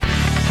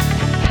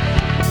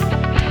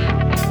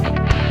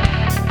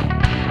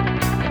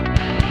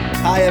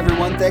Hi,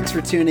 everyone. Thanks for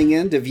tuning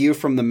in to View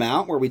from the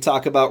Mount, where we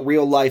talk about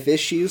real-life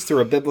issues through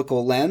a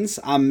biblical lens.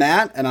 I'm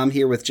Matt, and I'm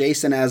here with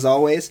Jason, as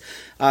always.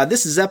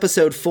 This is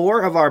episode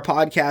 4 of our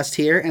podcast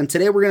here, and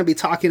today we're going to be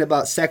talking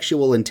about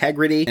sexual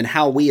integrity and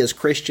how we as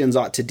Christians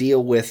ought to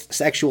deal with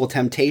sexual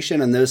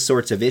temptation and those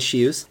sorts of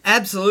issues.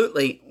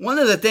 Absolutely. One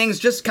of the things,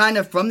 just kind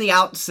of from the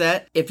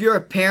outset, if you're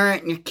a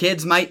parent and your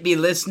kids might be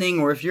listening,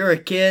 or if you're a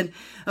kid,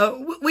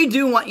 we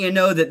do want you to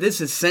know that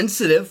this is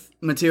sensitive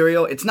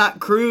material. It's not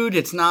crude,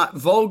 it's not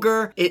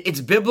vulgar,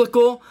 it's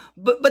biblical,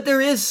 but there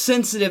is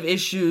sensitive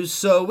issues,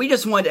 so we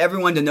just want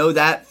everyone to know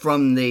that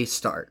from the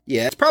start.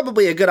 Yeah, it's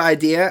probably a good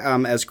idea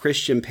as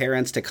Christian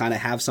parents to kind of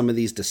have some of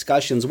these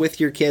discussions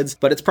with your kids,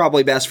 but it's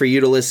probably best for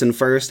you to listen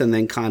first and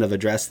then kind of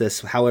address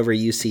this however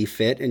you see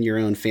fit in your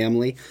own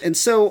family. And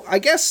so I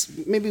guess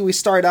maybe we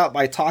start out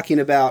by talking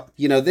about,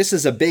 this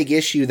is a big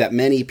issue that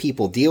many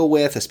people deal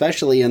with,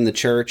 especially in the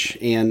church,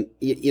 and,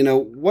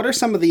 what are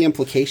some of the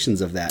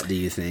implications of that, do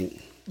you think?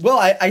 Well,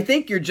 I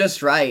think you're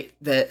just right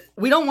that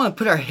we don't want to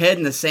put our head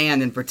in the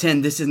sand and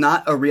pretend this is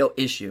not a real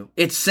issue.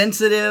 It's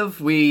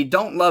sensitive. We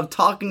don't love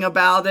talking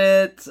about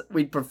it.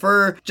 We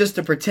prefer just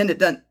to pretend it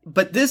doesn't.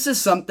 But this is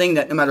something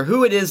that no matter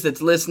who it is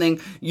that's listening,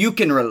 you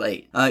can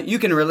relate. You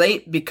can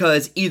relate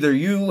because either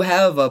you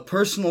have a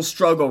personal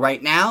struggle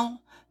right now,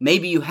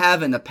 maybe you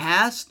have in the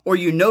past, or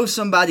you know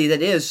somebody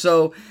that is.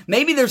 So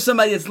maybe there's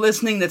somebody that's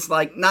listening that's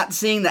like not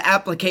seeing the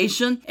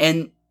application,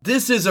 and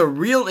this is a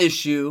real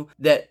issue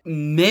that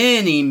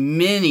many,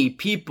 many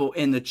people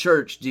in the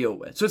church deal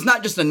with. So it's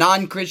not just a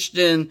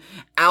non-Christian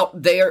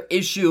out there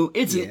issue.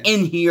 It's an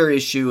in here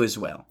issue as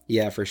well.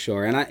 Yeah, for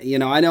sure. And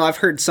I know I've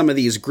heard some of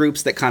these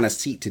groups that kind of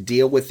seek to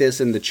deal with this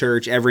in the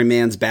church. Every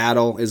man's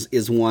battle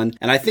is one.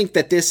 And I think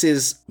that this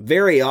is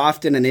very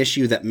often an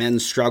issue that men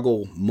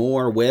struggle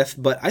more with.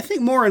 But I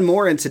think more and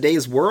more in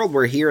today's world,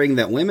 we're hearing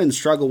that women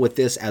struggle with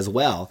this as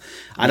well.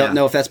 I don't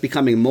know if that's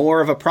becoming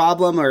more of a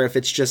problem or if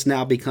it's just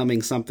now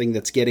becoming something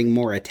that's getting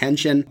more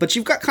attention. But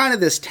you've got kind of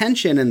this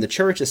tension in the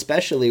church,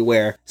 especially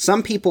where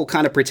some people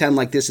kind of pretend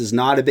like this is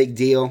not a big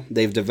deal.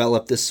 They've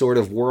developed this sort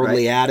of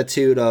worldly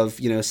attitude of,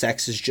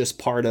 sex is just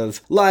part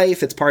of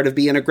life. It's part of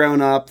being a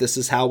grown-up. This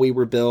is how we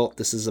were built.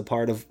 This is a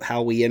part of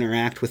how we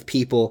interact with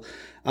people.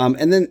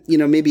 And then,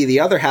 maybe the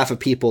other half of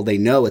people, they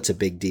know it's a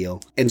big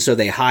deal. And so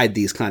they hide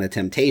these kind of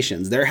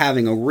temptations. They're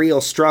having a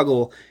real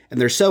struggle and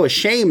they're so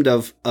ashamed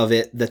of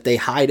it that they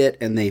hide it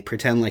and they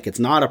pretend like it's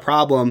not a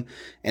problem.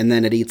 And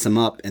then it eats them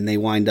up and they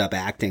wind up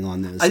acting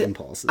on those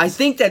impulses. I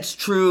think that's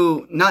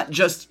true, not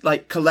just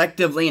like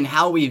collectively in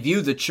how we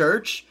view the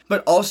church,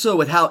 but also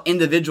with how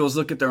individuals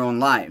look at their own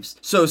lives.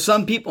 So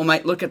some people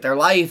might look at their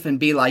life and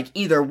be like,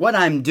 either what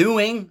I'm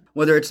doing,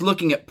 whether it's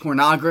looking at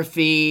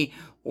pornography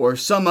or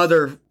some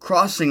other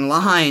crossing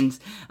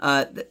lines,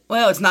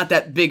 it's not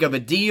that big of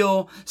a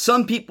deal.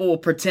 Some people will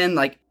pretend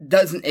like it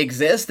doesn't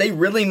exist. They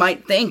really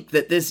might think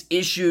that this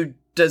issue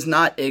does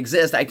not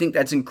exist. I think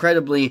that's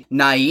incredibly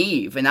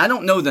naive. And I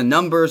don't know the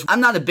numbers.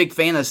 I'm not a big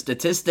fan of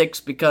statistics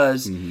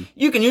because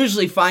you can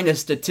usually find a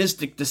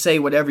statistic to say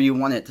whatever you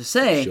want it to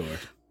say. Sure.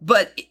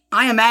 But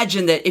I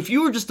imagine that if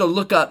you were just to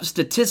look up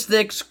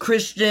statistics,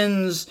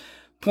 Christians,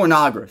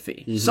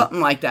 pornography, something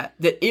like that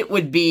it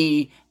would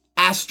be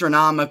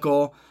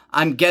astronomical.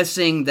 I'm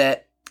guessing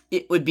that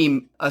it would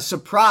be a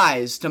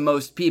surprise to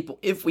most people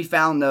if we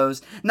found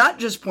those, not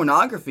just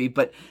pornography,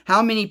 but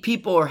how many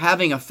people are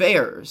having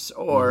affairs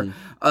or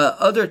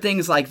other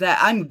things like that.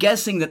 I'm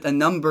guessing that the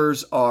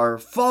numbers are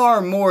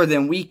far more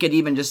than we could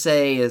even just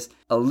say is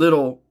a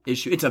little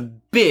issue. It's a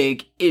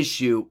big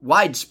issue,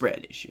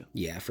 widespread issue.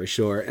 Yeah, for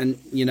sure. And,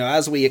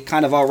 as we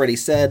kind of already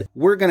said,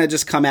 we're going to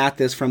just come at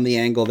this from the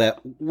angle that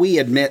we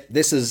admit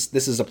this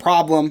is a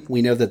problem.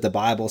 We know that the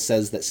Bible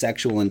says that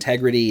sexual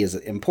integrity is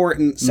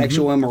important.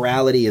 Sexual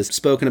immorality is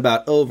spoken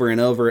about over and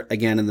over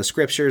again in the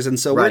scriptures. And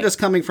so we're just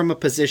coming from a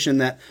position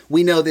that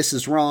we know this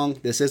is wrong.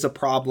 This is a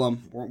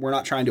problem. We're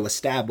not trying to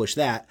establish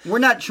that. We're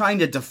not trying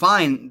to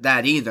define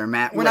that either,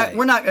 Matt. We're not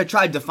going to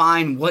try to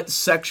define what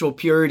sexual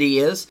purity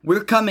is.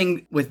 We're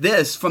coming with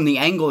this from the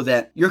angle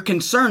that you're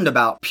concerned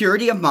about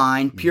purity of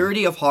mind,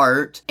 purity of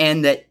heart,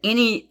 and that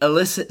any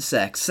illicit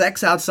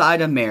sex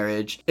outside of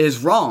marriage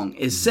is wrong,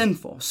 is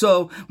sinful.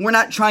 So we're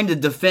not trying to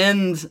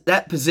defend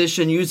that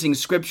position using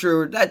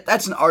scripture.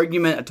 That's an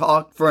argument, a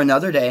talk for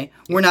another day.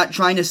 We're not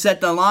trying to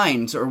set the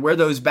lines or where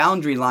those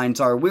boundary lines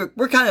are.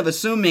 We're kind of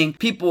assuming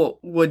people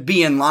would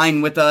be in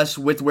line with us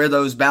with where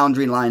those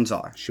boundary lines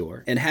are.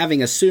 Sure. And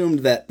having assumed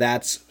that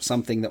that's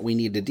something that we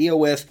need to deal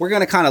with, we're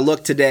going to kind of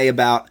look today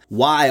about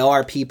why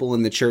are people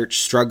in the church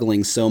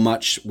struggling so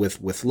much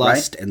with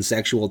lust and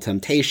sexual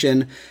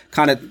temptation,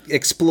 kind of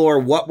explore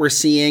what we're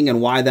seeing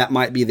and why that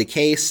might be the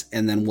case,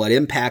 and then what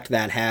impact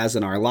that has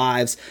in our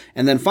lives.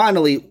 And then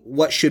finally,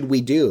 what should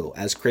we do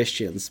as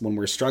Christians when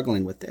we're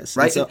struggling with this?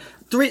 Right. And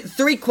so,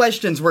 three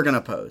questions we're going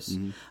to pose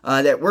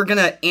that we're going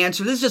to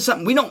answer. This is just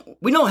something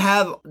we don't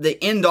have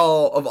the end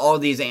all of all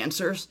these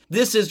answers.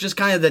 This is just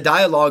kind of the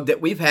dialogue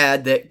that we've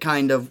had that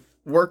kind of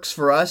works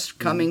for us,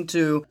 coming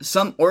to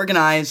some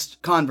organized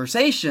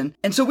conversation.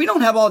 And so we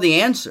don't have all the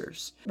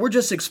answers. We're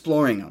just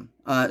exploring them.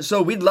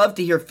 So we'd love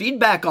to hear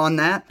feedback on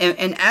that.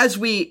 And as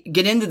we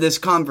get into this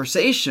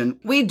conversation,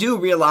 we do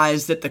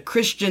realize that the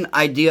Christian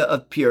idea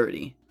of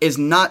purity is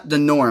not the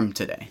norm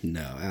today.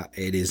 No,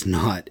 it is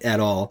not at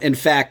all. In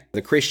fact,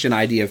 the Christian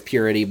idea of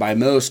purity by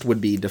most would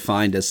be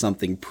defined as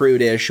something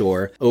prudish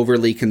or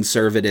overly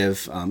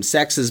conservative.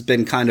 Sex has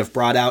been kind of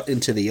brought out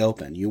into the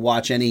open. You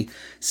watch any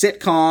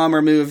sitcom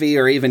or movie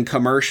or even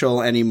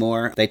commercial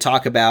anymore, they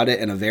talk about it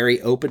in a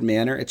very open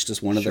manner. It's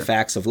just one of the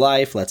facts of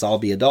life. Let's all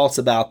be adults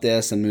about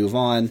this and move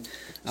on.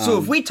 So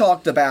if we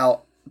talked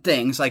about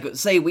things like,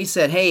 say we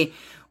said, hey,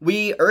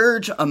 we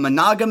urge a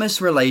monogamous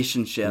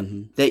relationship,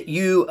 that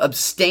you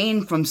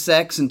abstain from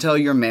sex until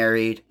you're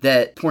married,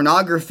 that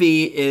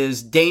pornography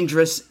is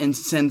dangerous and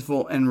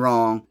sinful and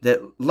wrong, that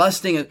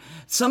lusting,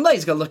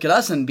 somebody's going to look at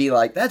us and be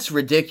like, that's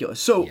ridiculous.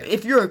 So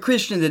if you're a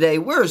Christian today,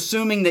 we're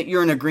assuming that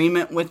you're in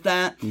agreement with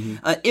that.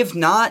 If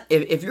not,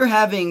 if you're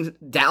having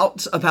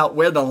doubts about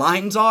where the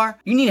lines are,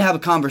 you need to have a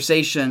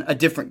conversation, a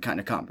different kind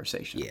of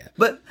conversation. Yeah.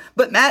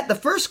 But Matt, the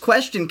first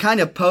question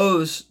kind of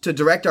posed to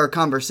direct our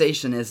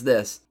conversation is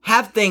this.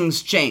 Have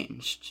things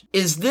changed?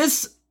 Is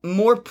this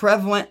more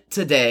prevalent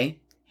today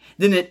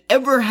than it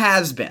ever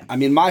has been? I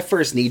mean, my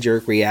first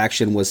knee-jerk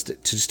reaction was to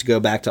just to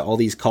go back to all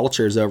these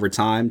cultures over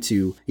time,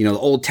 to, the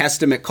Old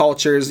Testament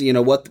cultures,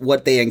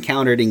 what they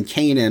encountered in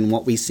Canaan,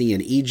 what we see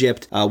in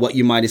Egypt, what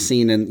you might have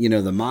seen in,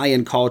 the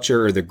Mayan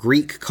culture or the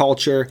Greek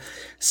culture.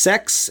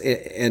 Sex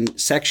and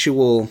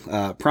sexual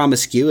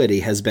promiscuity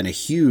has been a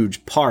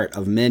huge part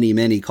of many,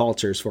 many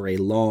cultures for a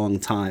long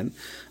time.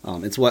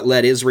 It's what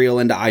led Israel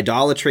into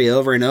idolatry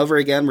over and over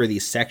again, were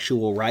these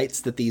sexual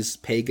rites that these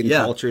pagan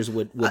cultures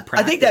would practice.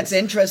 I think that's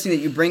interesting that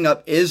you bring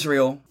up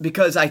Israel,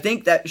 because I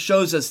think that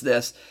shows us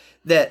this,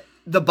 that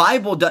the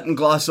Bible doesn't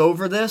gloss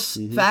over this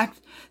fact,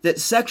 that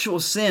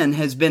sexual sin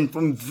has been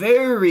from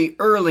very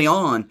early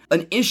on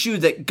an issue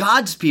that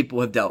God's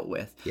people have dealt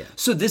with. Yeah.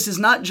 So this is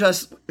not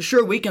just,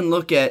 sure, we can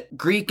look at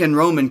Greek and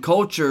Roman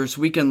cultures,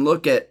 we can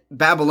look at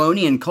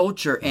Babylonian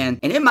culture, and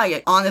it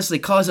might honestly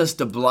cause us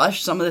to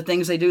blush, some of the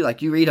things they do.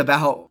 Like you read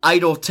about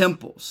idol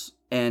temples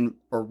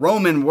or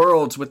Roman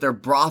worlds with their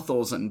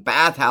brothels and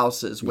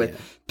bathhouses,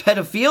 with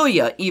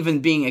pedophilia even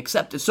being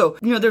accepted. So,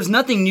 there's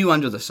nothing new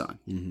under the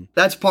sun.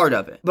 That's part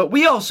of it. But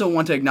we also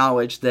want to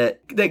acknowledge that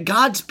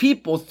God's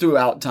people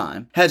throughout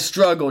time has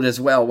struggled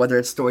as well, whether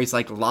it's stories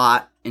like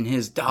Lot and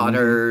his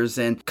daughters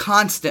and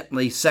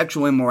constantly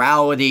sexual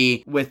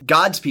immorality with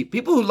God's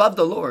people who love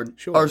the Lord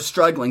are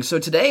struggling. So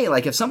today,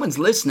 like if someone's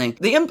listening,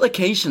 the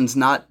implication's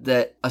not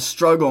that a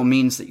struggle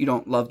means that you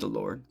don't love the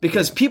Lord,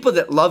 because people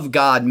that love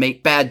God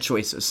make bad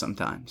choices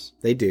sometimes.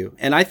 They do.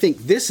 And I think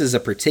this is a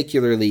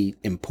particularly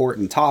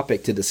important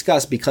topic to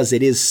discuss because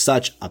it is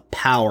such a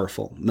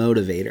powerful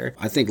motivator.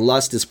 I think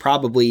lust is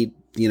probably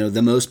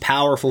the most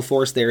powerful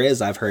force there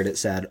is, I've heard it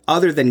said,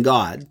 other than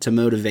God, to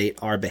motivate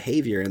our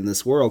behavior in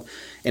this world.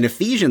 And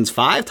Ephesians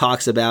 5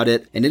 talks about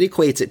it, and it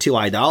equates it to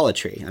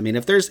idolatry. I mean,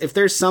 if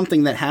there's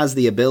something that has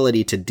the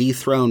ability to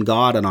dethrone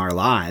God in our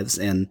lives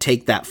and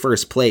take that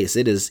first place,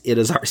 it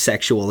is our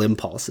sexual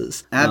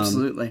impulses.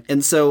 Absolutely.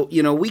 And so,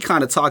 we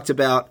kind of talked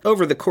about,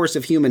 over the course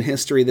of human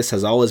history, this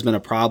has always been a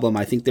problem.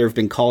 I think there have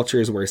been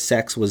cultures where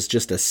sex was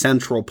just a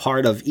central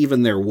part of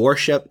even their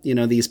worship.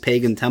 These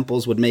pagan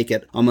temples would make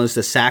it almost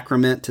a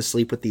sacrament to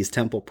sleep with these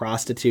temple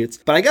prostitutes.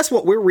 But I guess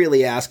what we're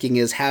really asking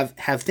is, have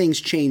things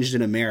changed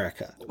in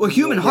America? Well,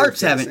 human hearts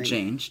haven't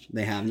changed.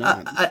 They have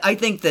not. I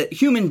think that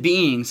human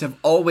beings have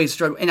always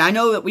struggled. And I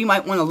know that we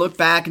might want to look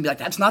back and be like,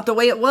 that's not the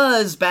way it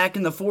was back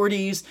in the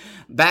 40s,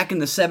 back in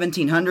the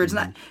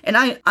 1700s. And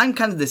I'm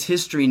kind of this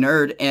history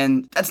nerd,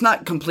 and that's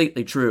not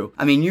completely true.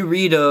 I mean, you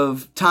read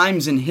of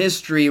times in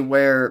history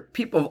where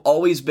people have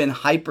always been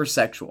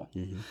hypersexual.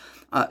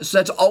 So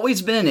that's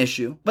always been an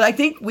issue. But I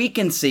think we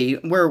can see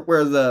where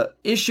the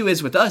issue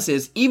is with us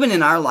is, even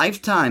in our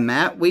lifetime,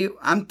 Matt,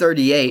 I'm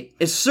 38.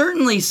 It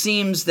certainly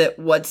seems that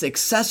what's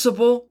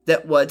accessible,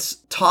 that what's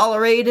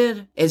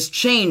tolerated, has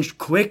changed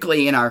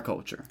quickly in our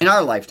culture, in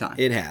our lifetime.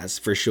 It has,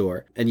 for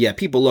sure. And yeah,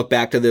 people look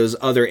back to those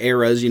other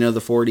eras, the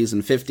 40s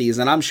and 50s,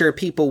 and I'm sure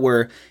people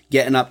were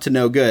getting up to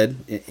no good,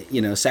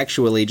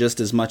 sexually,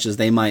 just as much as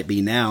they might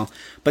be now.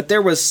 But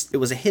it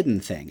was a hidden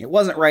thing. It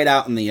wasn't right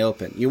out in the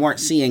open. You weren't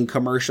seeing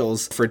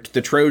commercials for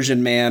the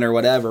Trojan Man or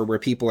whatever, where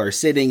people are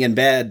sitting in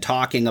bed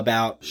talking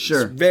about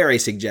very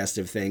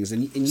suggestive things.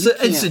 And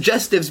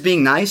suggestive's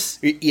being nice?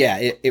 Yeah,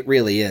 it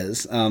really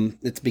is.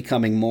 It's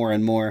becoming more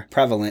and more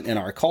prevalent in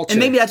our culture. And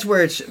maybe that's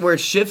where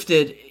it's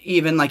shifted.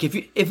 Even like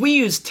if we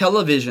use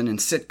television and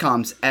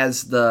sitcoms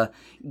as the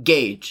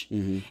gauge,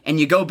 and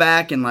you go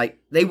back and like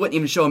they wouldn't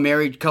even show a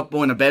married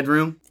couple in a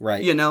bedroom,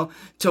 right?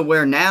 To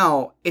where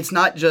now it's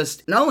not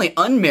only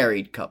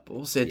unmarried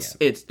couples, it's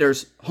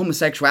there's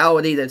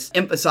homosexuality that's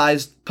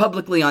emphasized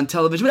publicly on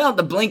television without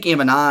the blinking of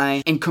an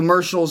eye, and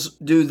commercials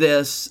do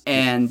this,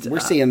 and we're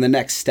seeing the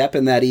next step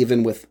in that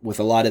even with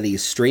a lot of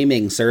these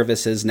streaming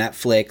services,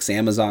 Netflix,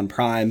 Amazon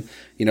Prime.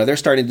 They're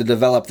starting to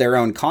develop their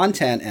own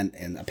content,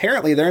 and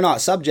apparently they're not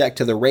subject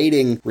to the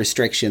rating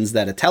restrictions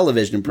that a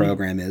television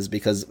program is,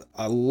 because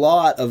a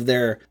lot of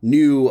their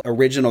new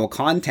original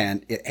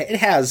content, it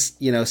has,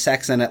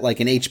 sex in it like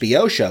an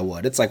HBO show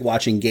would. It's like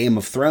watching Game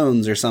of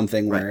Thrones or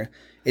something where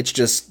it's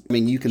just,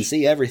 you can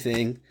see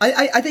everything.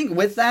 I think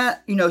with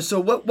that, so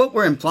what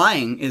we're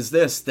implying is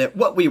this, that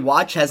what we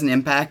watch has an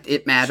impact,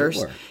 it matters.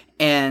 Sure.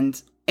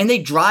 And they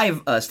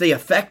drive us, they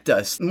affect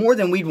us more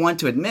than we'd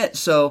want to admit.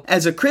 So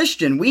as a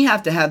Christian, we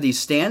have to have these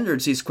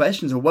standards, these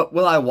questions of what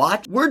will I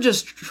watch? We're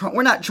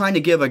not trying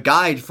to give a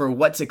guide for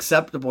what's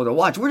acceptable to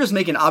watch. We're just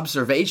making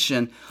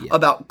observation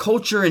about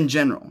culture in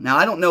general. Now,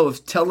 I don't know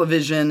if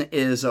television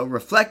is a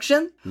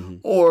reflection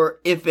or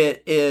if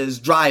it is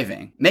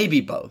driving. Maybe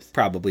both.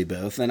 Probably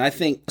both. And I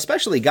think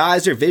especially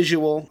guys are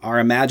visual. Our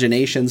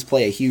imaginations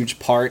play a huge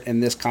part in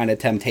this kind of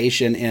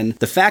temptation. And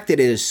the fact that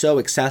it is so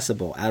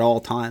accessible at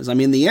all times.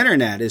 The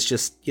internet is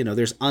just,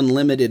 there's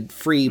unlimited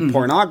free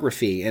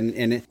pornography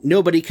and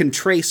nobody can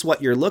trace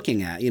what you're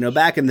looking at.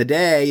 Back in the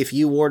day, if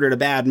you ordered a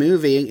bad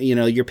movie,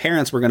 your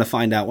parents were going to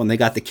find out when they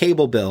got the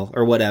cable bill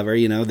or whatever,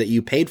 that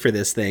you paid for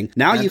this thing.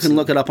 Now you can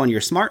look it up on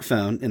your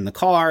smartphone, in the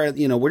car,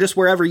 we're just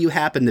wherever you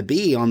happen to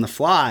be on the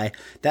fly.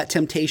 That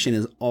temptation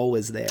is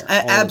always there.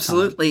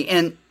 Absolutely.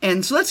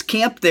 And so let's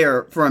camp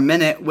there for a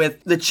minute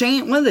with the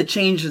change. One of the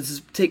changes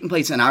that's taken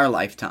place in our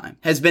lifetime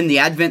has been the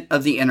advent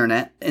of the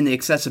internet and the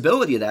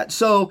accessibility of that.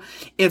 So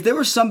if there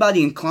was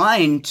somebody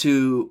inclined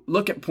to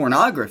look at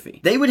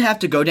pornography, they would have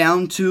to go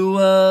down to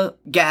a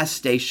gas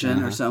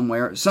station or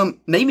somewhere,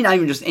 maybe not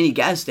even just any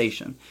gas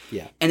station.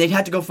 Yeah. And they'd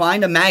have to go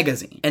find a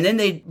magazine and then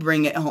they'd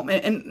bring it home.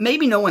 And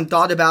maybe no one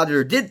thought about it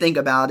or did think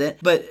about it,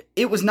 but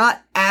it was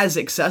not as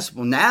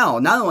accessible. Now,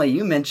 not only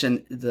you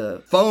mentioned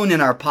the phone in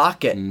our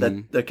pocket,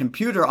 the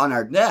computer on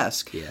our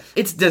desk,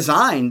 it's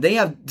designed. They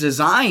have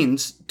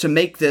designs to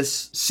make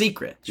this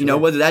secret. Sure.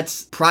 Whether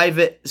that's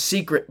private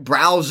secret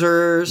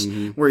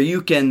browsers where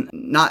you can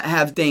not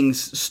have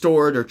things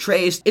stored or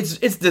traced.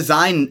 It's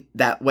designed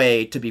that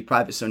way to be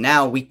private. So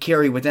now we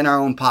carry within our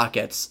own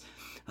pockets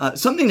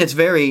something that's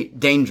very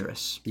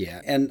dangerous.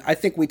 Yeah, and I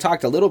think we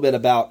talked a little bit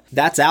about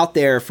that's out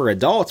there for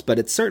adults, but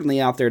it's certainly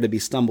out there to be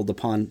stumbled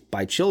upon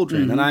by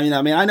children. And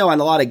I know a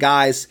lot of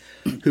guys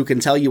who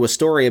can tell you a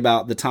story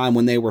about the time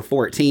when they were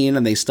 14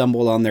 and they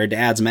stumbled on their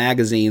dad's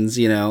magazines,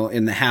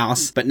 in the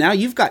house. But now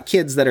you've got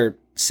kids that are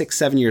 6,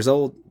 7 years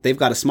old. They've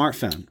got a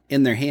smartphone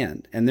in their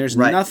hand, and there's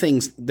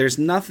nothing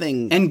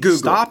and Google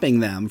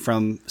stopping them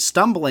from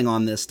stumbling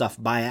on this stuff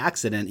by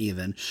accident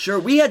even. Sure,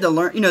 we had to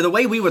learn, the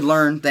way we would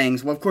learn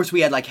things. Well, of course,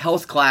 we had like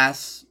health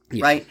class,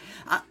 right?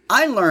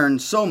 I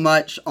learned so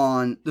much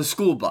on the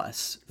school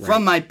bus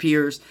from my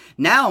peers.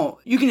 Now,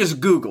 you can just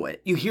Google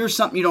it. You hear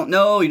something you don't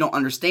know, you don't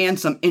understand,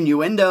 some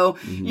innuendo,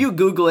 you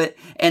Google it.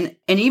 And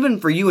even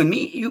for you and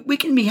me, we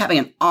can be having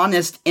an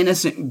honest,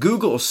 innocent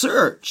Google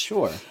search.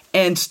 Sure.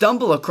 And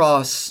stumble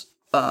across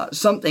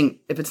something,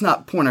 if it's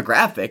not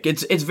pornographic,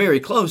 it's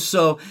very close.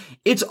 So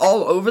it's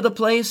all over the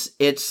place.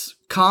 It's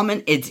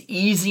common. It's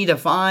easy to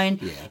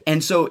find. Yeah.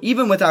 And so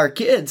even with our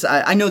kids,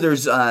 I know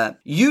there's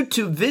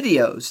YouTube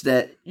videos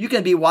that you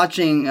can be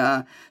watching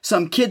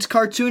some kid's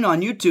cartoon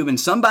on YouTube and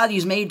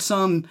somebody's made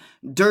some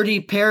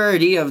dirty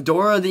parody of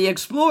Dora the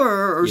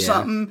Explorer or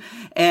something.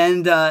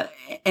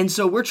 And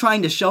so we're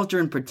trying to shelter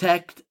and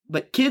protect.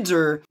 But kids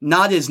are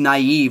not as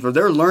naive, or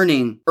they're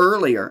learning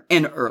earlier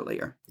and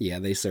earlier. Yeah,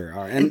 they sure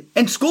are.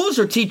 And schools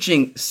are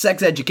teaching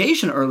sex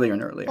education earlier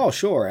and earlier. Oh,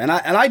 sure. And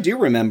I do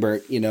remember,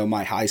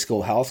 my high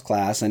school health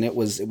class, and it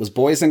was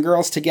boys and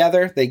girls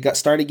together. They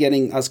started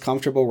getting us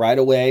comfortable right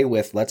away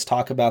with let's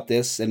talk about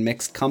this in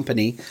mixed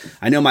company.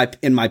 I know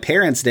in my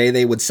parents' day,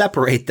 they would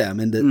separate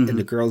them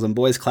into girls and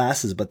boys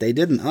classes, but they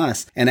didn't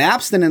us. And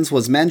abstinence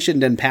was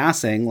mentioned in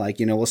passing, like,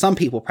 some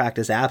people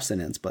practice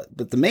abstinence, but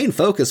the main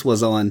focus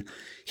was on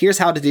here's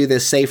how to do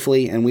this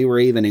safely. And we were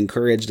even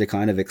encouraged to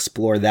kind of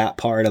explore that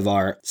part of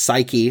our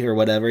psyche or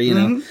whatever,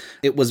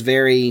 It was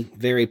very,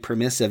 very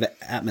permissive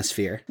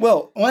atmosphere.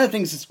 Well, one of the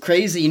things that's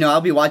crazy,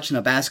 I'll be watching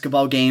a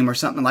basketball game or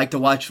something. I like to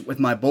watch with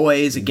my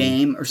boys a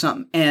game or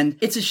something. And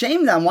it's a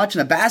shame that I'm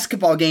watching a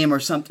basketball game or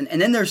something. And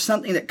then there's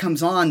something that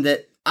comes on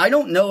that I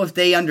don't know if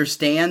they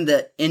understand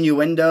the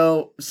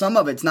innuendo. Some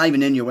of it's not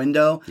even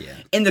innuendo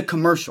in the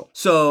commercial.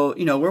 So,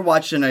 we're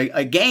watching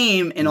a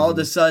game and all of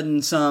a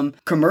sudden some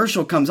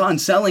commercial comes on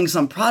selling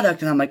some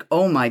product. And I'm like,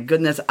 oh my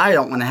goodness, I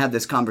don't want to have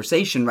this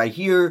conversation right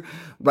here,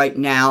 right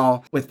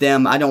now with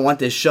them. I don't want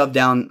this shoved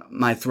down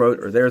my throat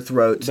or their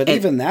throats. But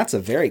even that's a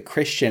very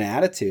Christian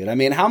attitude.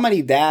 How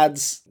many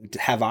dads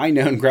have I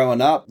known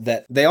growing up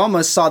that they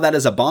almost saw that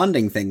as a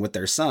bonding thing with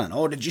their son?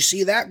 Oh, did you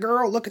see that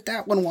girl? Look at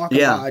that one walking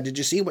by. Did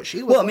you see what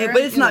she was wearing?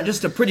 But it's not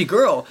just a pretty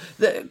girl.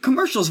 The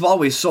commercials have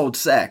always sold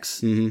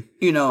sex.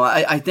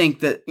 I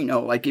think that,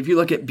 like if you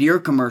look at beer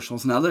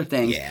commercials and other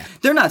things,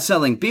 they're not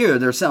selling beer,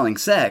 they're selling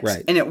sex.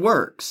 Right. And it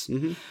works.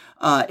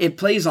 It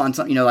plays on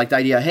something, like the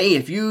idea, hey,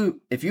 if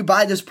you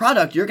buy this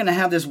product, you're going to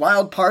have this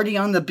wild party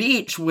on the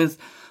beach with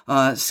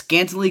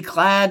scantily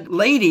clad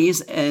ladies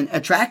and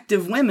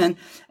attractive women.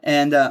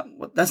 And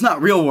that's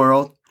not real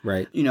world.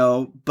 Right.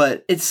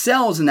 But it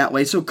sells in that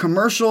way. So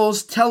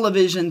commercials,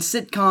 television,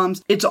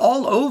 sitcoms, it's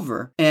all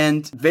over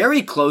and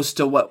very close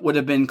to what would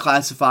have been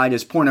classified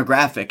as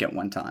pornographic at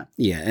one time.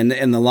 Yeah, and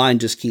the line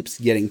just keeps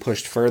getting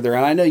pushed further.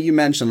 And I know you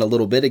mentioned a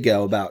little bit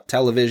ago about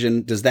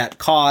television. Does that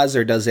cause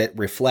or does it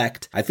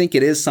reflect? I think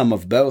it is some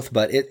of both,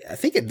 but I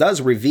think it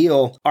does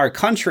reveal our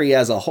country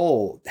as a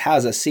whole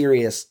has a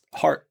serious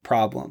heart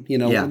problem.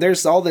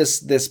 There's all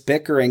this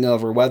bickering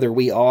over whether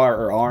we are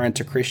or aren't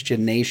a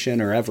Christian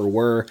nation or ever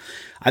were.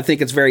 I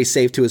think it's very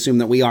safe to assume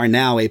that we are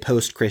now a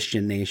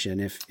post-Christian nation,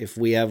 if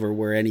we ever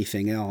were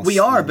anything else. We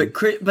are,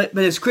 but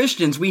as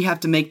Christians, we have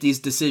to make these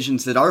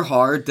decisions that are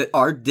hard, that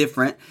are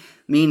different.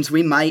 Means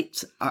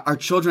our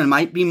children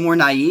might be more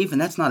naive, and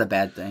that's not a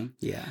bad thing.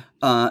 Yeah.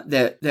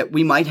 That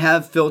we might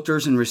have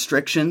filters and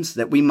restrictions,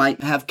 that we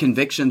might have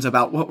convictions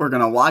about what we're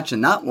going to watch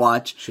and not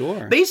watch.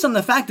 Sure. Based on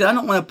the fact that I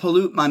don't want to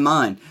pollute my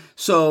mind.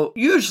 So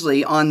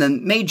usually on the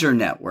major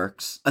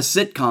networks, a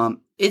sitcom,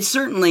 it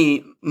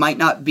certainly might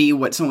not be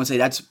what someone would say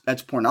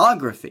that's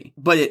pornography,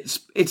 but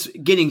it's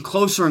getting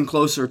closer and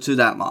closer to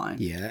that line.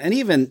 Yeah, and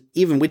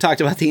even we talked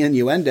about the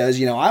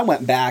innuendos. I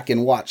went back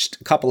and watched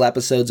a couple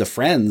episodes of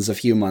Friends a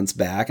few months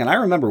back, and I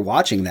remember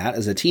watching that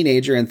as a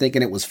teenager and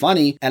thinking it was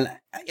funny, and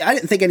I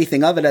didn't think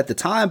anything of it at the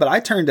time, but I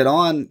turned it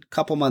on a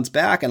couple months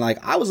back, and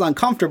I was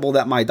uncomfortable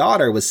that my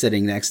daughter was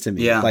sitting next to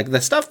me. Yeah.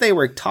 The stuff they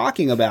were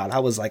talking about, I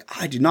was like,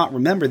 I do not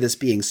remember this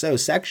being so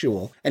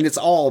sexual, and it's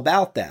all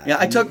about that. Yeah,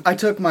 I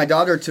took my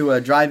daughter to a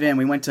drive-in.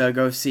 We went to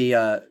go see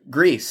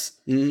Grease.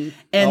 Mm-hmm.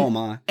 And, oh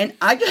my! And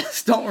I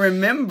just don't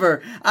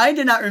remember. I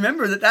did not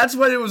remember that that's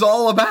what it was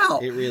all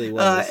about. It really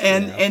was.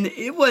 And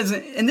it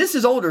wasn't. And this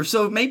is older,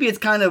 so maybe it's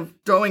kind of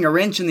throwing a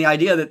wrench in the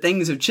idea that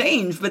things have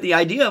changed. But the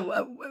idea,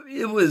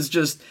 it was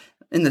just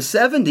in the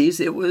 70s.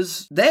 It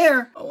was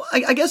there.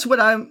 I guess what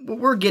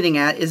we're getting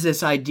at is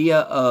this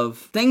idea of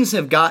things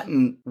have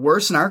gotten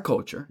worse in our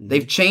culture. Mm-hmm.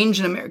 They've changed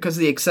in America because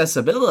of the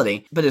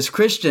accessibility. But as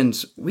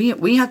Christians,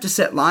 we have to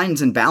set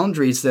lines and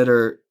boundaries that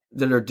are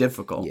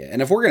difficult. Yeah,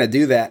 and if we're going to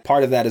do that,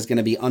 part of that is going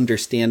to be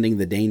understanding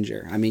the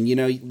danger. I mean,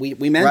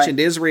 we mentioned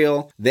right.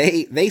 Israel.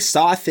 They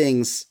saw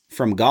things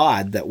from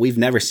God that we've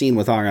never seen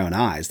with our own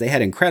eyes. They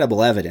had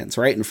incredible evidence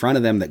right in front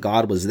of them that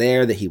God was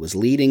there, that he was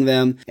leading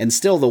them. And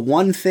still the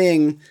one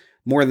thing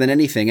more than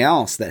anything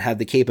else that had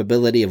the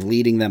capability of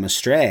leading them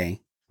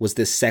astray was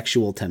this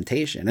sexual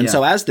temptation. And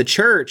so as the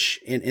church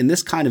in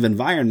this kind of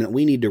environment,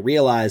 we need to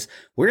realize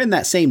we're in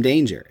that same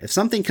danger. If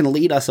something can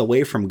lead us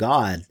away from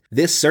God,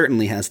 this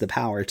certainly has the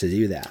power to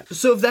do that.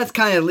 So if that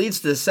kind of leads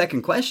to the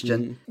second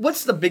question,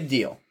 what's the big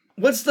deal?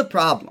 What's the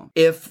problem?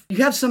 If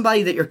you have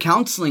somebody that you're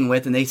counseling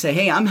with and they say,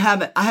 hey, I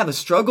have a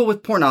struggle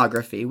with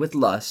pornography, with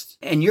lust,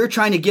 and you're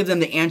trying to give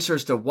them the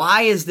answers to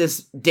why is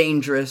this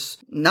dangerous,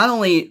 not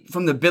only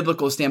from the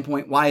biblical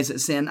standpoint, why is it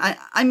sin?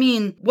 I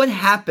mean, what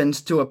happens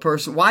to a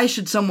person? Why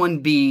should someone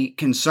be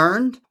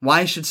concerned?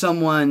 Why should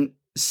someone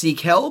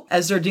seek help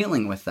as they're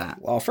dealing with that?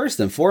 Well, first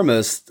and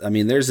foremost, I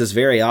mean, there's this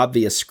very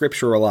obvious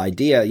scriptural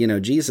idea.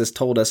 Jesus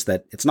told us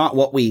that it's not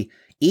what we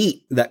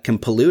eat that can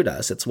pollute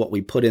us. It's what we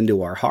put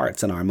into our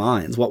hearts and our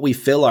minds. What we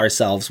fill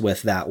ourselves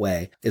with that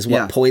way is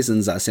what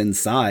poisons us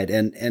inside.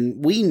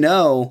 And we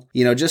know,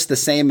 just the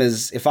same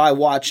as if I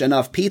watch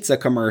enough pizza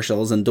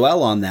commercials and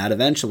dwell on that,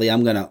 eventually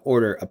I'm going to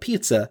order a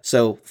pizza.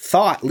 So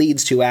thought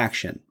leads to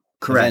action.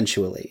 Correct.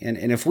 Eventually. And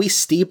if we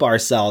steep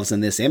ourselves in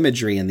this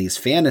imagery and these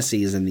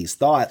fantasies and these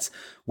thoughts,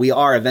 we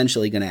are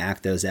eventually going to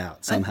act those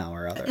out somehow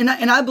or other. And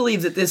I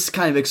believe that this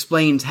kind of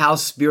explains how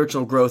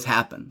spiritual growth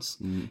happens.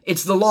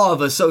 It's the law of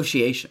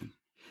association.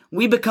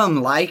 We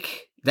become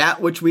like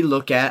that which we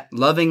look at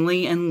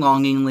lovingly and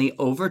longingly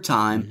over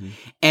time.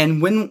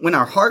 And when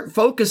our heart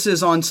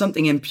focuses on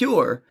something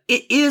impure,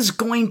 it is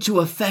going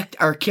to affect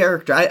our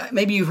character.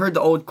 Maybe you've heard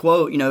the old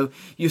quote,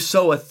 you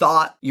sow a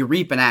thought, you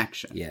reap an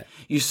action. Yeah.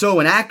 You sow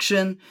an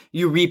action,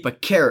 you reap a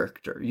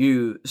character.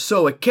 You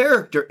sow a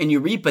character and you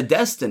reap a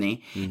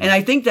destiny. And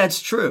I think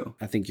that's true.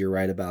 I think you're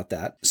right about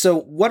that. So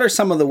what are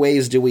some of the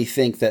ways do we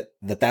think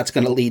that's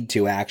going to lead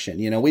to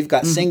action? We've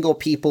got single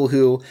people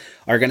who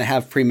are going to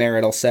have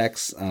premarital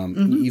sex.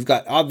 You've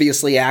got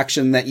obviously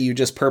action that you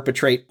just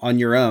perpetrate on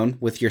your own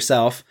with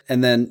yourself.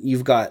 And then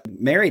you've got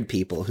married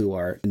people who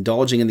are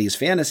indulging in these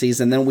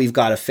fantasies. And then we've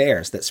got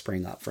affairs that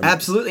spring up from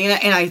Absolutely.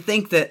 And I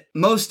think that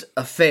most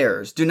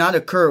affairs do not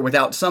occur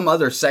without some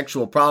other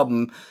sexual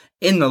problem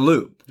in the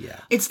loop. Yeah.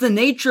 It's the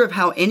nature of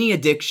how any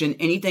addiction,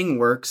 anything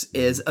works,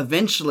 is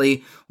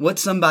eventually what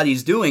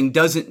somebody's doing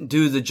doesn't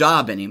do the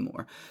job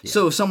anymore. Yeah.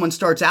 So if someone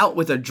starts out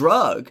with a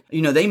drug,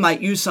 they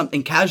might use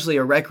something casually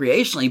or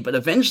recreationally, but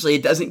eventually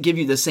it doesn't give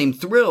you the same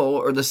thrill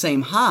or the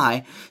same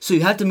high. So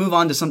you have to move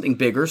on to something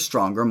bigger,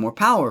 stronger, more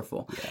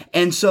powerful. Yeah.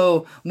 And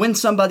so when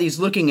somebody's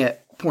looking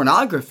at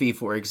pornography,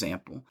 for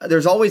example,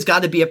 there's always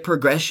got to be a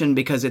progression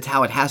because it's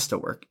how it has to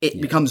work.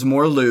 It becomes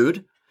more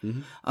lewd.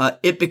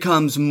 It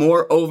becomes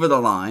more over the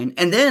line.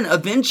 And then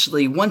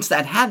eventually, once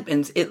that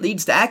happens, it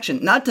leads to action.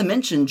 Not to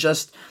mention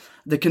just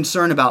the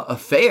concern about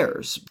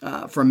affairs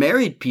for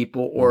married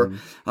people or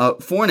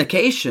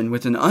fornication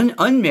with an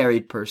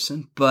unmarried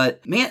person.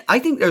 But man, I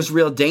think there's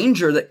real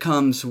danger that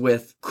comes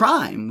with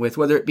crime, with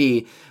whether it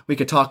be, we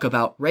could talk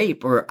about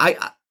rape, or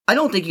I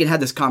don't think you can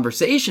have this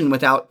conversation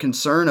without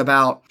concern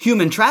about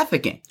human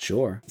trafficking.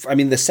 Sure. I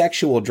mean, the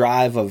sexual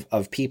drive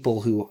of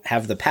people who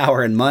have the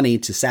power and money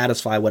to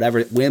satisfy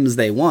whatever whims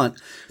they want,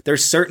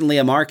 there's certainly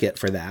a market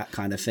for that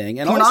kind of thing.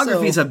 And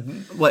pornography is a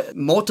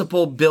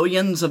multiple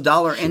billions of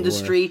dollar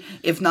industry,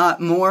 if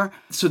not more.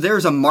 So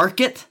there's a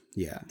market.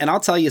 Yeah. And I'll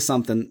tell you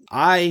something.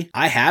 I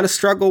had a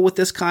struggle with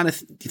this kind of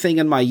thing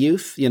in my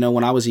youth. You know,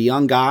 when I was a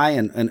young guy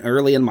and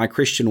early in my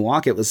Christian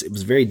walk, it was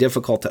very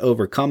difficult to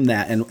overcome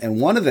that. And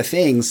one of the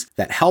things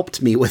that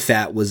helped me with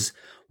that was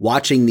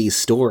watching these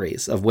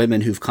stories of women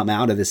who've come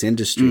out of this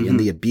industry and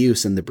the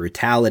abuse and the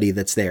brutality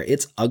that's there.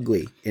 It's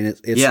ugly. And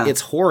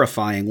it's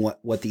horrifying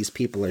what these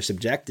people are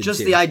subjected to.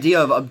 Just the idea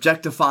of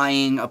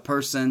objectifying a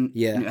person,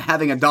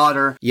 having a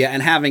daughter. Yeah,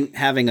 and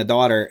having a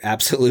daughter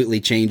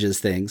absolutely changes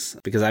things,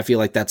 because I feel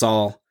like that's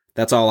all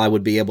I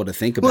would be able to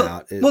think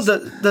about.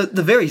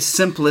 The very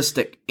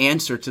simplistic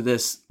answer to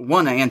this,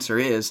 one answer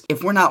is,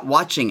 if we're not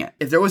watching it,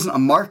 if there wasn't a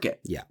market,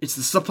 it's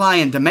the supply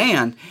and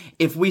demand.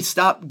 If we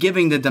stop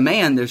giving the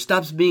demand, there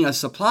stops being a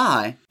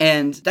supply.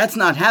 And that's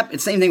not happening.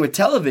 Same thing with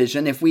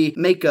television. If we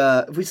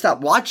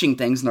stop watching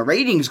things and the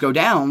ratings go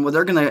down, well,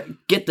 they're going to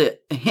get the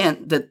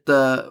hint that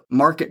the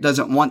market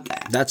doesn't want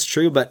that. That's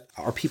true, but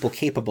are people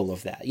capable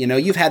of that? You know,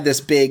 you've had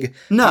this big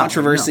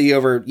controversy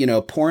over,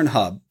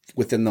 Pornhub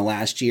within the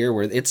last year,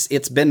 where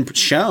it's been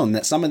shown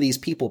that some of these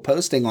people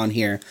posting on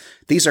here,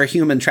 these are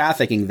human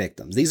trafficking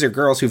victims. These are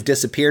girls who've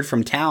disappeared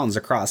from towns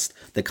across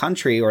the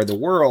country or the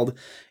world,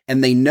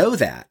 and they know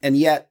that. And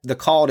yet the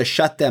call to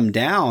shut them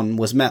down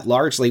was met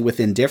largely with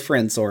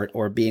indifference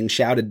or being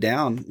shouted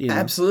down.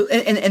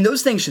 Absolutely. And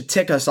those things should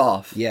tick us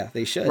off. Yeah,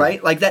 they should.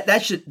 Right? Like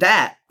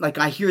like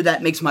I hear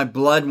that makes my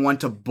blood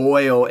want to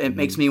boil. It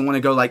makes me want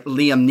to go like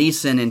Liam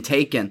Neeson in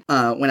Taken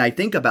when I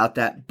think about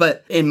that.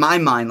 But in my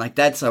mind, like,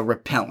 that's a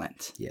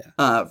repellent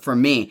for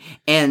me.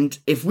 And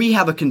if we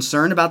have a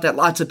concern about that,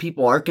 lots of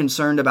people are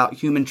concerned about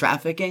human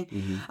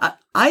trafficking.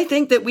 I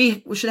think that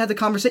we should have the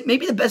conversation.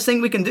 Maybe the best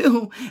thing we can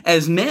do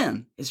as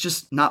men is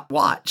just not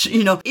watch,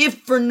 if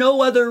for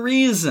no other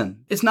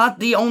reason. It's not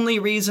the only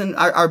reason.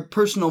 Our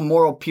personal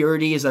moral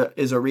purity is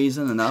a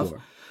reason enough.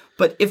 Sure.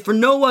 But if for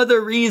no other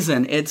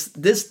reason,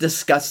 this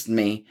disgusts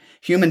me.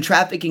 Human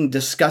trafficking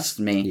disgusts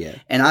me,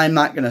 and I'm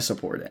not going to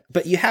support it.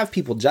 But you have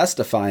people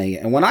justifying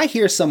it. And when I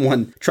hear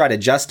someone try to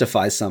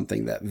justify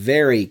something that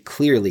very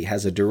clearly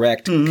has a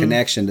direct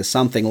connection to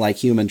something like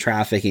human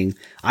trafficking,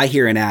 I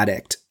hear an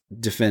addict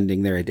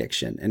defending their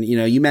addiction. And,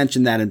 you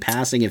mentioned that in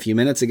passing a few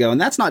minutes ago, and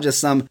that's not just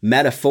some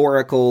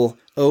metaphorical,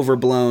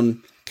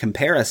 overblown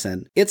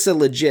comparison. It's a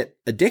legit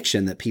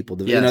addiction that people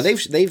do.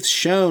 Yes. They've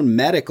shown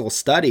medical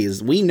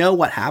studies. We know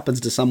what happens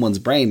to someone's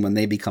brain when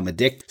they become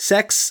addicted.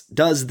 Sex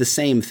does the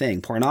same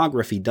thing.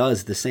 Pornography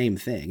does the same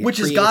thing. Which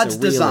is God's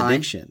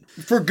design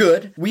for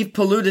good. We've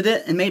polluted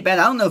it and made bad.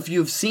 I don't know if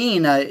you've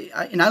seen, and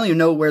I don't even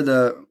know where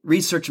the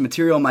research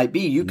material might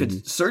be. You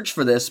could search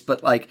for this,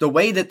 but like the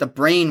way that the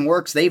brain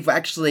works, they've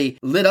actually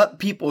lit up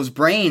people's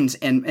brains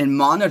and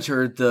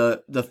monitored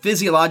the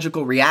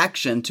physiological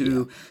reaction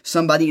to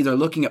somebody either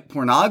looking at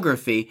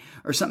pornography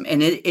or something.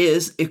 And it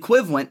is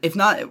equivalent, if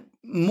not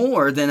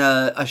more than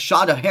a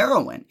shot of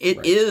heroin.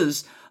 It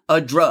is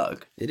a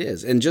drug. It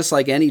is. And just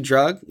like any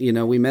drug,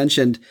 we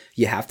mentioned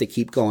you have to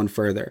keep going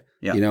further.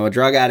 Yep. A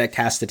drug addict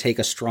has to take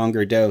a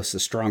stronger dose, a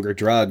stronger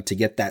drug to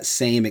get that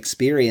same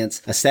experience.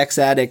 A sex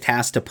addict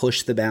has to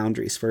push the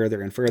boundaries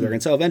further and further.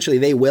 And so eventually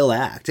they will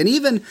act. And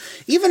even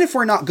if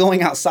we're not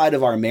going outside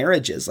of our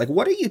marriages, like,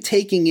 what are you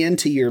taking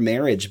into your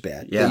marriage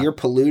bed? Yeah. You're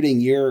polluting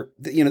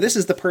this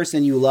is the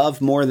person you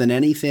love more than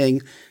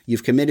anything.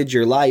 You've committed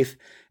your life,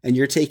 and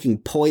you're taking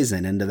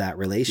poison into that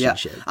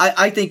relationship. Yeah.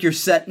 I think you're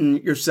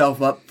setting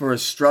yourself up for a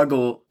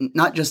struggle,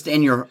 not just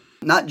in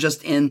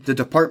the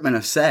department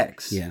of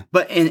sex,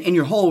 but in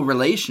your whole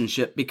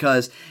relationship,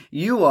 because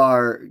you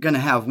are going to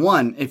have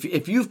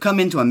if you've come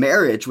into a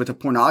marriage with a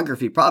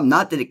pornography problem,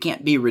 not that it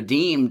can't be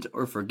redeemed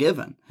or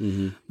forgiven,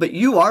 but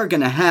you are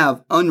going to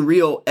have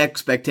unreal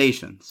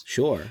expectations.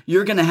 Sure.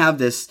 You're going to have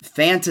this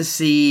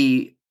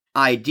fantasy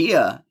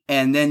idea,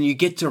 and then you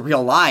get to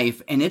real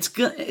life, and it's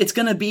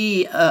going to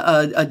be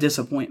a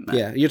disappointment.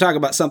 Yeah, you're talking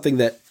about something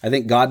that I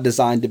think God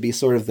designed to be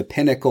sort of the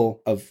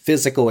pinnacle of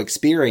physical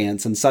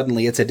experience, and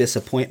suddenly it's a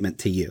disappointment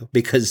to you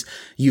because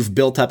you've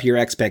built up your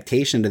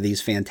expectation to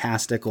these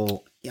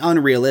fantastical,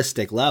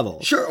 unrealistic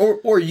levels. Sure,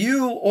 or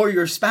you or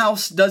your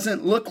spouse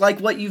doesn't look like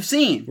what you've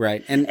seen.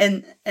 Right,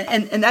 and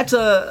that's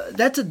a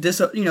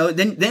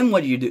then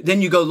what do you do?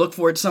 Then you go look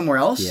for it somewhere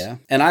else. Yeah,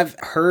 and I've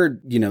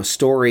heard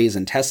stories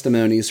and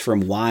testimonies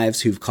from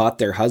wives who've caught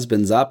their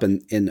husbands up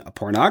in a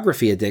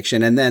pornography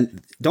addiction, and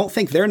then don't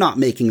think they're not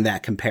making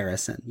that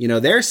comparison.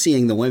 They're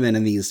seeing the women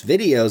in these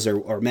videos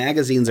or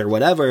magazines or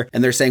whatever,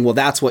 and they're saying, well,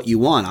 that's what you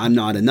want. I'm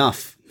not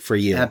enough for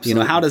you.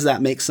 Absolutely. How does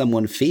that make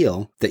someone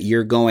feel that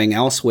you're going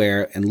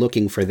elsewhere and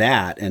looking for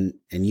that? And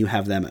and you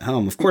have them at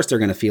home, of course they're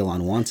going to feel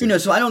unwanted. You know,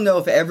 so I don't know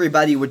if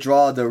everybody would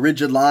draw the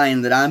rigid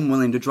line that I'm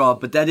willing to draw,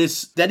 but that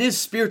is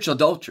spiritual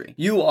adultery.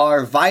 You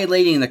are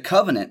violating the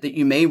covenant that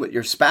you made with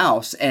your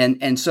spouse.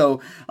 And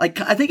so, like,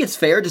 I think it's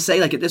fair to say,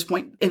 like, at this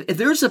point, if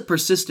there's a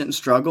persistent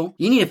struggle,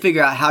 you need to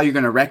figure out how you're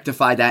going to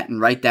rectify that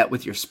and right that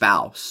with your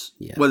spouse.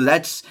 Yeah. Whether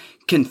that's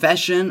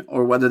confession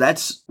or whether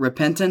that's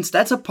repentance,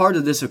 that's a part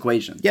of this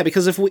equation. Yeah,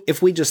 because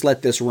if we just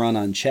let this run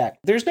unchecked,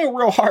 there's no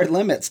real hard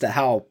limits to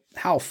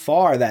how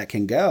far that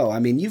can go. I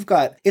mean,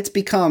 it's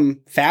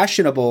become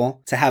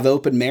fashionable to have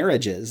open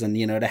marriages and,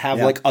 you know, to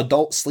have like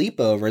adult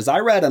sleepovers. I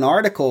read an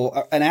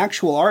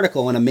actual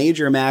article in a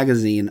major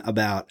magazine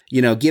about,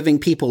 you know, giving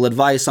people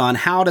advice on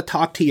how to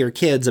talk to your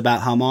kids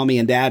about how mommy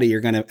and daddy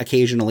are going to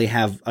occasionally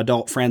have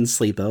adult friends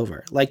sleep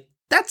over. Like,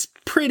 that's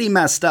pretty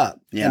messed up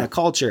in a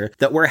culture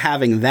that we're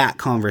having that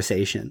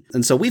conversation.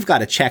 And so we've got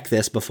to check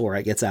this before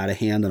it gets out of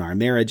hand in our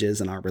marriages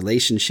and our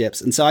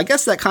relationships. And so I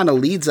guess that kind of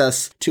leads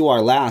us to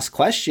our last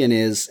question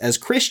is, as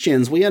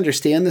Christians, we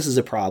understand this is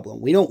a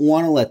problem. We don't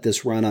want to let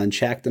this run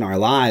unchecked in our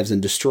lives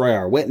and destroy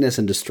our witness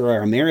and destroy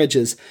our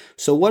marriages.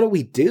 So what do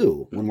we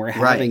do when we're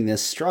having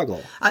this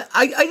struggle?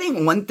 I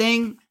think one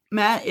thing,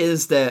 Matt,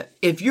 is that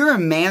if you're a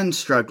man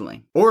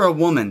struggling or a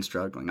woman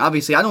struggling,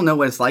 obviously I don't know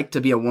what it's like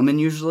to be a woman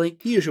usually.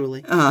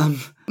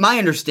 My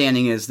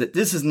understanding is that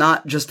this is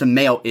not just a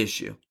male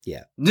issue.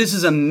 Yeah. This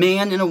is a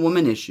man and a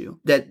woman issue,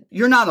 that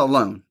you're not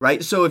alone,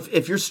 right? So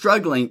if you're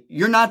struggling,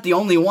 you're not the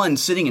only one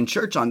sitting in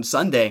church on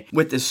Sunday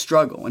with this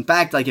struggle. In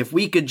fact, like, if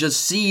we could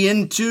just see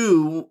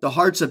into the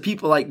hearts of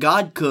people like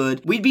God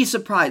could, we'd be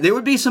surprised. There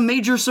would be some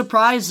major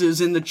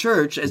surprises in the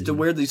church as to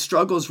where these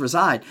struggles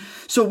reside.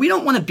 So we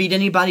don't want to beat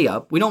anybody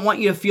up. We don't want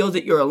you to feel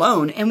that you're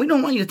alone, and we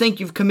don't want you to think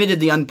you've committed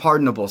the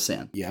unpardonable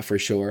sin. Yeah, for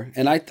sure.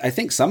 And I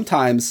think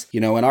sometimes, you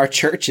know, in our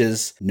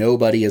churches,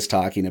 nobody is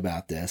talking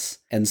about this.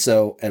 And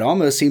so it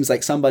almost seems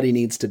like somebody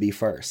needs to be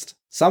first.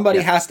 Somebody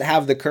has to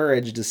have the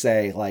courage to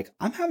say, like,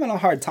 I'm having a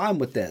hard time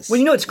with this. Well,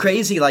 you know, it's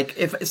crazy. Like,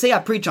 say I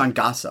preach on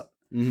gossip.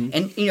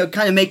 And, you know,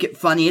 kind of make it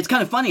funny. It's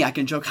kind of funny. I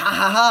can joke, ha,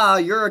 ha, ha,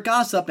 you're a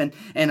gossip.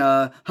 And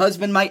a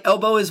husband might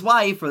elbow his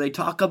wife, or they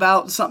talk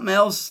about something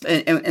else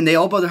and they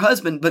elbow their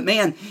husband. But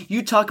man,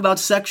 you talk about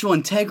sexual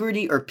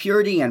integrity or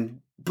purity and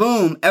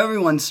boom,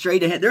 everyone's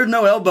straight ahead. There's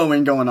no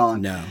elbowing going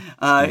on. No.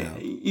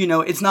 You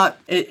know, it's not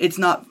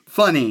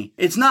funny.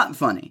 It's not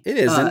funny. It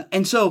isn't.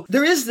 And so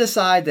there is this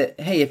side that,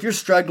 hey, if you're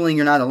struggling,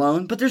 you're not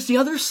alone. But there's the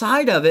other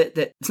side of it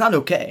that it's not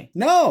okay.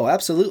 No,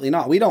 absolutely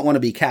not. We don't want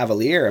to be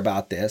cavalier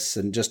about this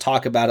and just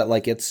talk about it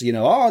like it's, you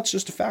know, oh, it's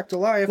just a fact of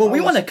life. Well, we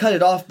want to cut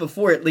it off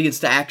before it leads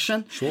to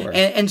action. Sure.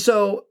 And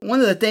so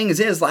one of the things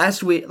is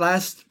last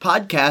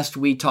podcast,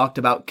 we talked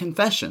about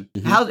confession.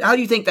 How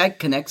do you think that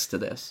connects to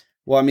this?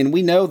 Well, I mean,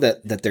 we know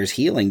that there's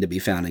healing to be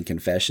found in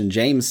confession.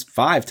 James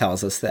 5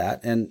 tells us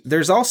that. And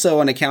there's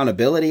also an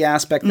accountability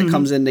aspect that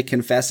comes into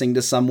confessing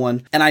to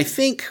someone. And I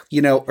think,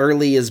 you know,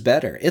 early is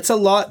better. It's a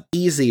lot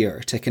easier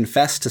to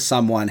confess to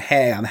someone,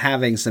 hey, I'm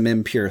having some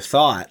impure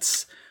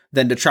thoughts,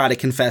 than to try to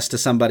confess to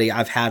somebody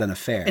I've had an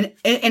affair.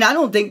 And I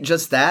don't think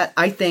just that.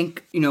 I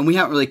think, you know, we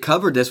haven't really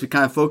covered this. We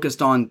kind of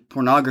focused on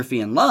pornography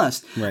and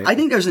lust. Right. I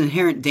think there's an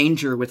inherent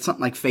danger with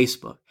something like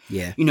Facebook.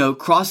 Yeah. You know,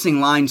 crossing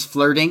lines,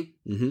 flirting,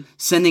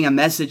 sending a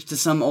message to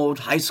some old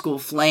high school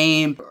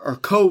flame or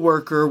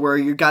coworker where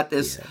you got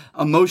this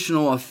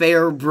emotional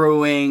affair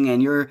brewing,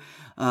 and you're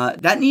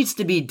that needs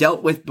to be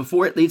dealt with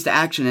before it leads to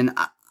action. And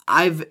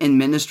I've in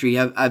ministry,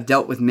 I've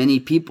dealt with many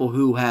people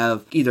who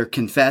have either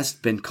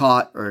confessed, been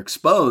caught, or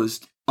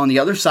exposed on the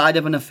other side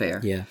of an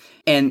affair. Yeah.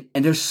 And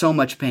there's so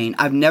much pain.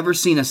 I've never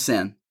seen a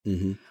sin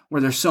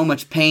where there's so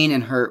much pain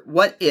and hurt.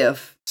 What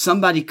if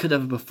somebody could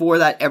have, before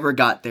that ever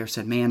got there,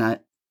 said, man,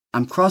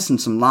 I'm crossing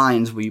some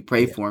lines. Will you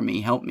pray for me?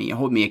 Help me.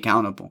 Hold me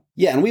accountable.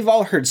 Yeah, and we've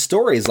all heard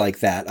stories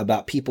like that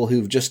about people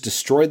who've just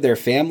destroyed their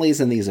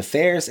families in these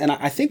affairs. And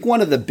I think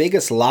one of the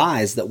biggest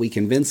lies that we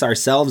convince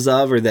ourselves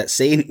of, or that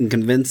Satan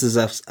convinces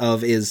us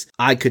of, is,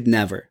 I could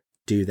never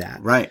do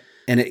that. Right.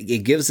 And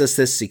it gives us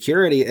this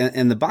security.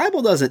 And the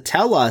Bible doesn't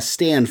tell us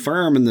stand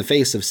firm in the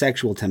face of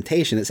sexual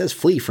temptation. It says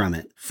flee from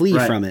it. Flee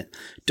from it.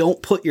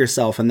 Don't put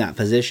yourself in that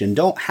position.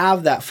 Don't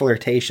have that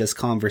flirtatious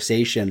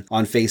conversation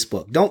on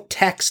Facebook. Don't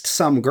text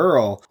some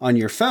girl on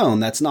your phone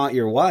that's not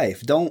your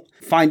wife. Don't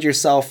find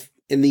yourself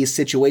in these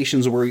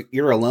situations where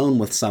you're alone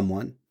with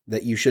someone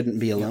that you shouldn't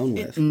be alone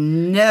with. It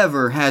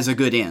never has a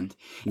good end.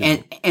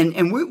 No.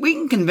 And we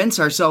can convince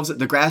ourselves that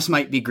the grass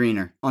might be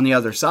greener on the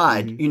other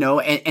side, you know,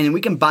 and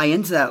we can buy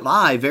into that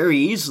lie very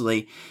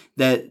easily,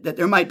 that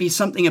there might be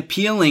something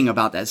appealing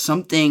about that,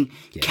 something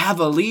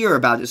cavalier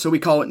about it. So we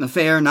call it an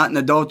affair, not an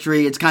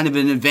adultery. It's kind of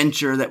an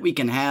adventure that we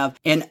can have.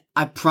 And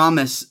I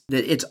promise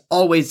that it's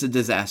always a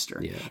disaster.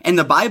 Yeah. And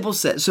the Bible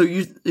says, so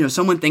you know,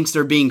 someone thinks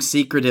they're being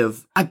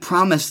secretive. I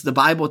promise the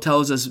Bible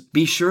tells us,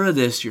 be sure of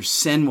this, your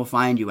sin will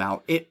find you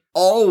out. It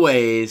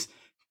always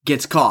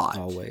gets caught.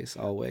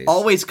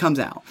 Always Comes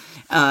out.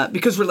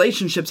 Because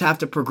relationships have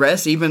to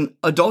progress. Even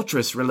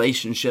adulterous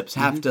relationships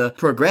have to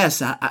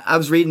progress. I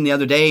was reading the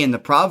other day in the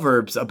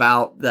Proverbs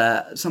about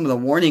some of the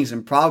warnings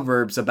in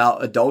Proverbs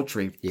about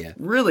adultery. Yeah.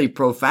 Really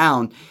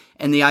profound.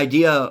 And the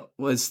idea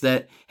was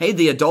that, hey,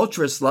 the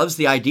adulteress loves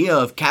the idea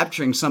of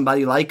capturing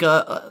somebody like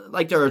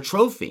they're a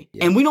trophy.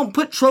 Yeah. And we don't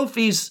put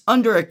trophies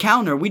under a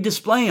counter. We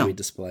display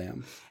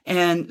them.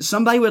 And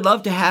somebody would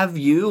love to have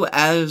you,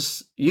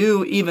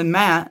 even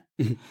Matt,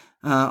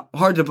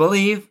 hard to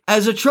believe,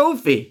 as a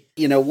trophy.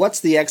 What's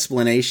the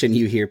explanation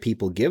you hear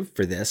people give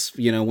for this?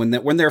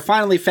 When they're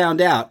finally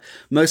found out,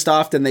 most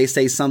often they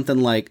say something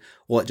like,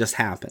 well, it just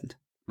happened.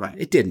 Right.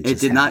 It didn't. It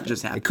did not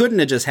just happen. It couldn't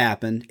have just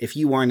happened if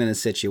you weren't in a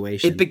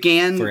situation. It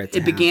began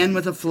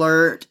with a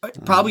flirt.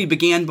 It probably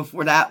began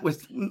before that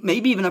with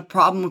maybe even a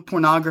problem with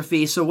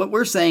pornography. So what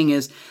we're saying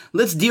is,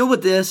 let's deal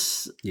with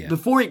this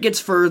before it gets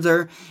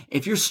further.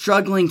 If you're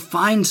struggling,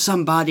 find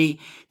somebody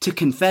to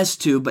confess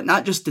to, but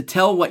not just to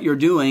tell what you're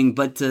doing,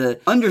 but to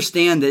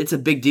understand that it's a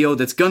big deal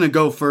that's going to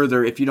go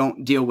further. If you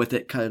don't deal with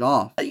it, cut it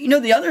off.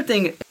 The other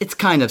thing, it's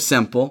kind of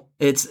simple.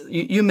 It's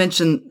you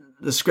mentioned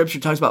the scripture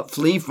talks about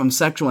flee from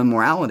sexual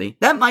immorality.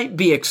 That might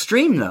be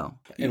extreme, though.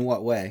 In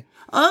what way?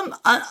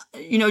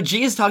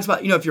 Jesus talks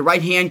about, if your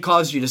right hand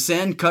causes you to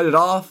sin, cut it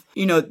off.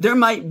 We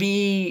might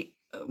need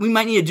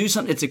to do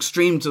something that's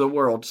extreme to the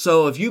world.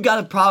 So if you got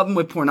a problem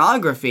with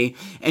pornography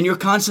and you're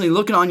constantly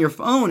looking on your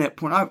phone at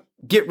pornography,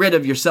 get rid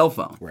of your cell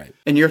phone. Right.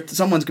 And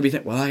someone's going to be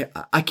thinking,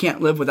 well, I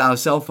can't live without a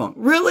cell phone.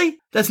 Really?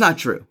 That's not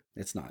true.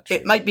 It's not true.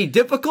 It might be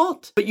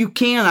difficult, but you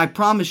can. I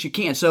promise you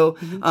can. So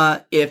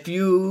if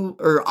you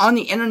are on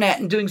the internet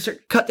and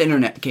cut the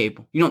internet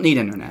cable. You don't need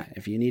internet.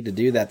 If you need to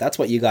do that, that's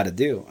what you got to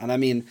do. And I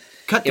mean,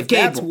 cut the if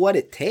cable. That's what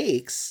it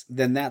takes,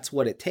 then that's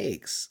what it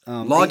takes.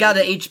 Log out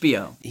of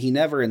HBO. He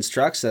never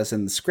instructs us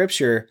in the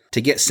scripture to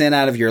get sin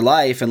out of your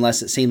life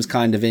unless it seems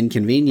kind of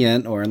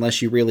inconvenient or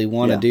unless you really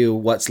want to do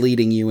what's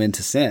leading you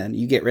into sin.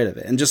 You get rid of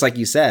it. And just like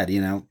you said,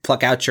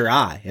 pluck out your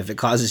eye if it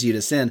causes you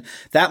to sin.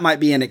 That might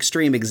be an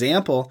extreme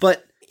example.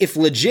 But if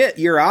legit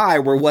your eye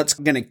were what's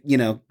going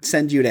to,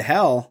 send you to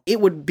hell, it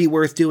would be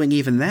worth doing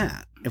even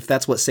that. If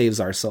that's what saves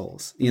our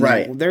souls.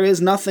 Right. There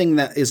is nothing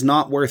that is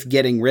not worth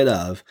getting rid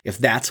of if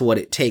that's what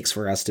it takes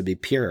for us to be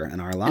pure in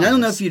our lives. And I don't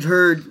know if you'd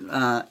heard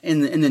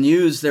in the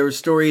news, there were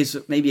stories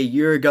maybe a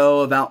year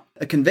ago about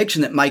a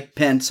conviction that Mike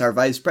Pence, our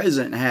vice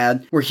president,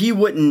 had where he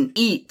wouldn't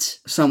eat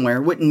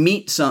somewhere, wouldn't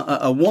meet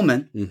a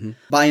woman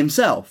by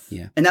himself.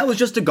 Yeah. And that was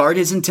just to guard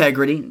his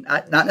integrity,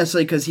 not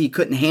necessarily because he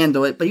couldn't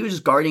handle it, but he was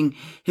just guarding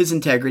his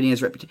integrity and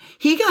his reputation.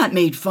 He got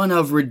made fun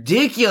of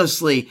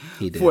ridiculously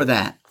for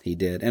that. He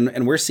did.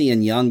 And we're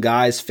seeing young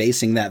guys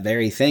facing that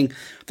very thing.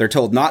 They're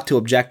told not to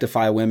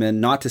objectify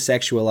women, not to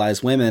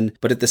sexualize women.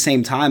 But at the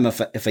same time,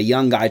 if a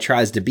young guy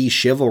tries to be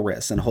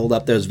chivalrous and hold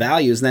up those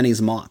values, then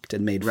he's mocked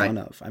and made fun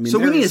of. I mean, so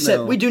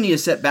we do need to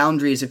set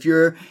boundaries. If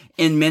you're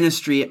in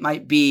ministry, it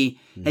might be,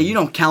 hey, you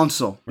don't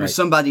counsel with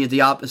somebody of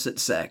the opposite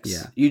sex.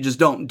 Yeah. You just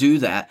don't do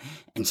that.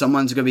 And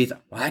someone's going to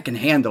be, well, I can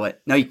handle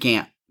it. No, you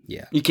can't.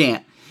 Yeah. You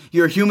can't.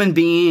 You're a human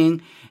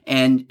being.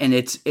 And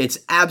it's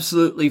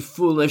absolutely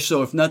foolish.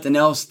 So if nothing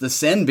else, the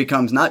sin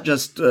becomes not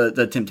just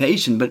the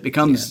temptation, but it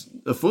becomes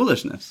the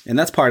foolishness. And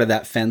that's part of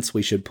that fence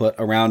we should put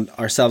around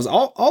ourselves.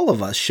 All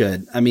of us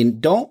should. I mean,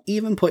 don't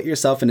even put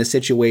yourself in a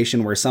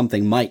situation where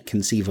something might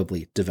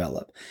conceivably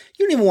develop.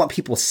 You don't even want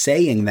people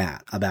saying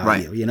that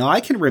about you. I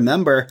can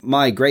remember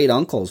my great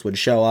uncles would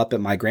show up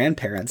at my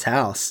grandparents'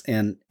 house.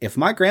 And if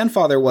my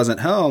grandfather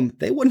wasn't home,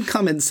 they wouldn't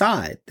come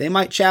inside. They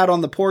might chat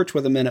on the porch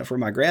with a minute for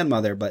my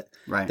grandmother, but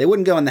they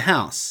wouldn't go in the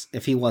house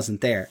if he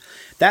wasn't there.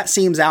 That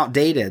seems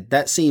outdated.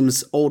 That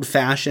seems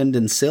old-fashioned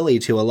and silly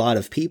to a lot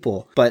of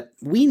people. But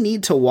we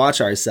need to watch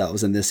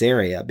ourselves in this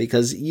area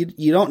because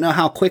you don't know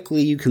how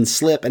quickly you can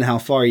slip and how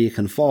far you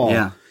can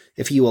fall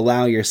if you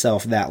allow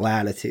yourself that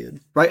latitude.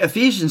 Right.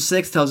 Ephesians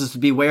 6 tells us to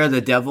beware of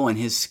the devil and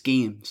his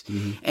schemes.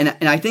 Mm-hmm.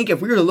 And I think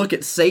if we were to look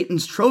at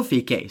Satan's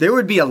trophy case, there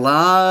would be a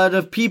lot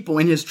of people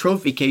in his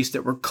trophy case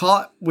that were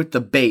caught with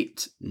the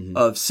bait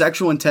of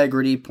sexual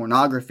integrity,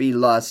 pornography,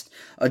 lust,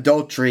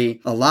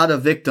 adultery. A lot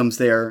of victims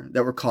there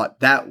that were caught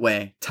that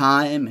way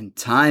time and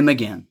time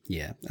again.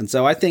 Yeah. And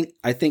so I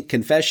think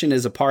confession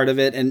is a part of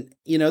it. And,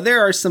 there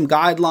are some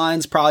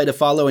guidelines probably to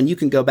follow, and you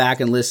can go back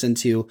and listen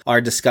to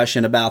our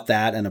discussion about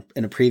that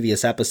in a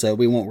previous episode.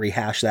 We won't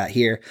rehash that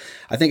here.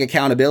 I think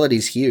accountability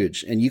is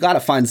huge, and you got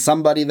to find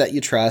somebody that you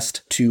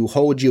trust to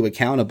hold you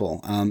accountable.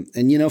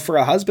 And for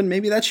a husband,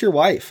 maybe that's your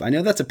wife. I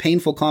know that's a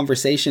painful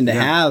conversation to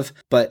have,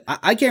 but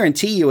I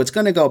guarantee you it's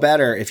going to go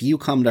better if you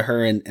come to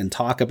her and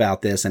talk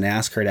about this and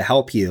ask her to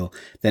help you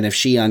than if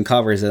she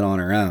uncovers it on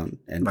her own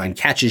and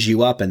catches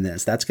you up in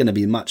this. That's going to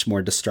be much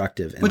more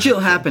destructive. Which will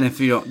happen if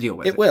you don't deal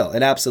with it. It will.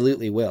 It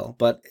absolutely will.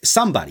 But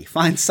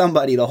find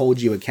somebody to hold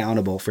you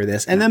accountable for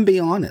this, and then be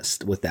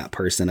honest with that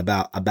person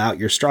Jason, about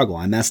your struggle.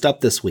 I messed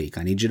up this week.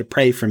 I need you to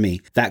pray for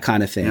me, that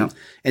kind of thing. Yeah.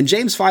 And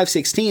James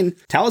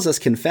 5:16 tells us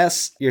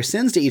confess your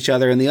sins to each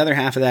other. And the other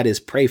half of that is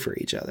pray for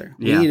each other.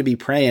 We need to be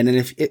praying.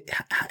 And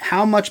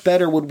how much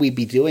better would we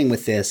be doing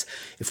with this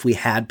if we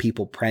had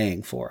people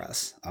praying for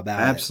us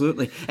about it?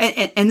 Absolutely.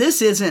 And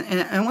this isn't,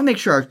 and I want to make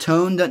sure our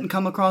tone doesn't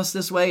come across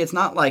this way. It's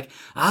not like,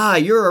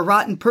 you're a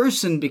rotten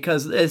person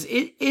because this.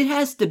 It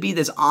has to be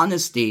this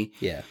honesty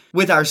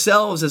with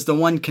ourselves as the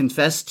one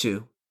confessed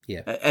to.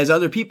 As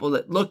other people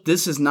that, look,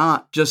 this is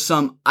not just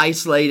some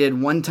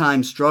isolated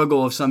one-time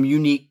struggle of some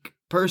unique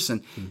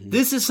person.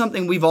 This is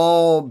something we've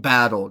all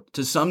battled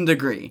to some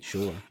degree.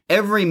 Sure.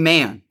 Every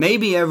man,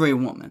 maybe every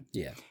woman,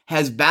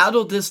 has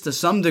battled this to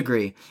some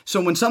degree.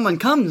 So when someone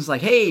comes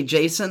like, hey,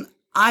 Jason,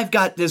 I've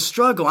got this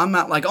struggle, I'm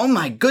not like, oh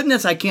my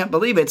goodness, I can't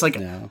believe it. It's like,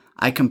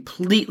 I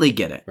completely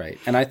get it. Right.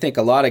 And I think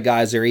a lot of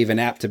guys are even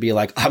apt to be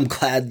like, I'm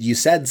glad you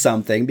said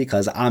something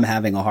because I'm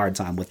having a hard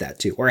time with that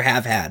too, or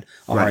have had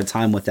a hard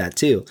time with that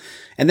too.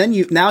 And then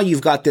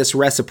you've got this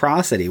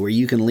reciprocity where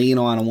you can lean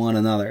on one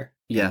another.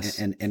 Yes.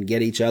 And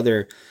get each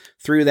other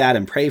through that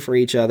and pray for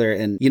each other.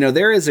 And,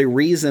 there is a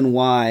reason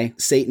why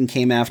Satan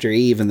came after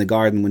Eve in the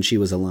garden when she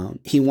was alone.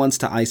 He wants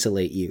to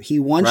isolate you. He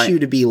wants you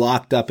to be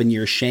locked up in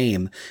your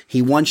shame.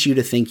 He wants you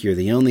to think you're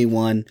the only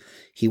one.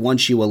 He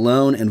wants you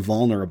alone and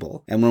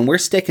vulnerable. And when we're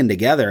sticking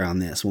together on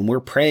this, when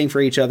we're praying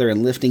for each other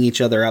and lifting each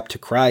other up to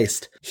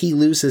Christ, he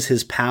loses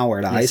his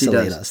power to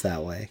isolate us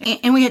that way.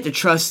 And we have to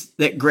trust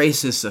that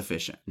grace is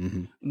sufficient.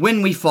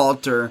 When we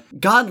falter,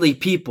 godly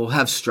people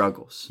have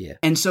struggles.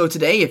 And so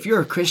today, if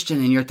you're a Christian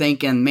and you're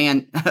thinking,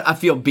 man, I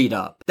feel beat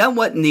up, that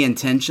wasn't the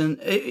intention.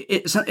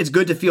 It's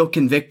good to feel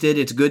convicted.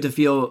 It's good to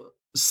feel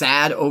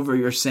sad over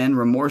your sin,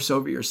 remorse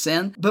over your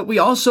sin. But we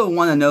also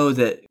want to know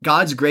that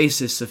God's grace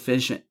is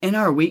sufficient in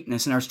our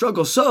weakness and our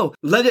struggle. So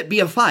let it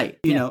be a fight,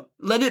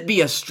 let it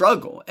be a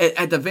struggle.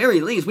 At the very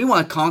least, we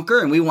want to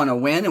conquer and we want to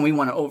win and we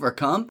want to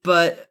overcome,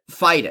 but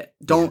fight it.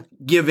 Don't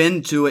give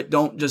in to it.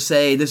 Don't just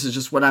say, this is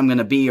just what I'm going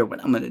to be or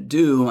what I'm going to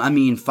do. I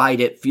mean,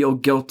 fight it, feel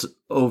guilt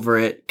over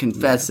it,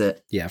 confess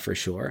it. Yeah, for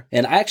sure.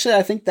 And actually,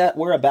 I think that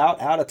we're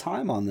about out of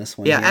time on this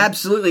one. Yeah,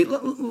 absolutely.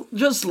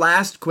 Just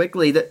last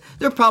quickly,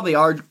 there probably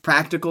are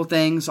practical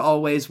things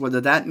always,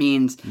 whether that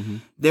means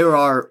there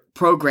are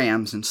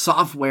programs and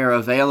software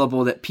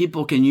available that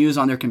people can use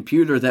on their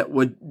computer that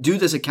would do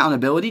this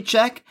accountability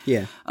check.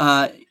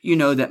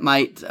 That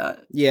might...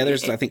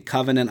 there's, I think,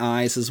 Covenant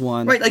Eyes is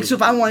one. Right, like, so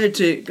if I wanted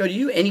to go to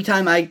you,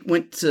 anytime I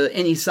went to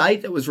any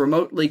site that was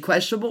remotely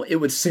questionable, it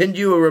would send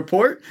you a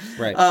report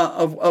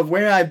of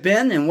where I've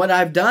been and what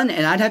I've done,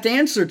 and I'd have to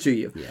answer to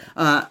you.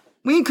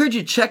 We encourage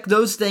you to check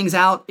those things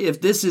out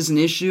if this is an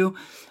issue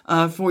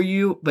for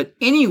you, but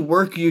any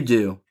work you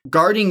do,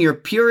 guarding your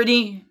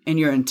purity and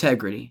your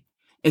integrity,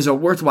 is a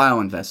worthwhile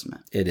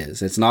investment. It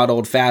is. It's not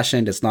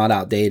old-fashioned. It's not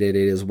outdated.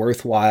 It is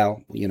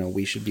worthwhile.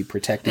 We should be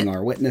protecting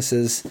our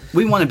witnesses.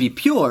 We want to be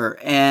pure,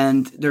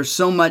 and there's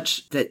so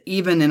much that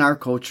even in our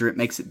culture, it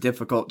makes it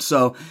difficult.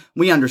 So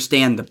we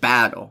understand the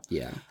battle.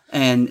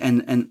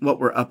 And what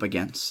we're up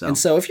against. So. And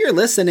so if you're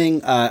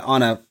listening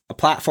on a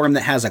platform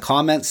that has a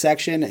comment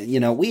section,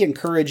 we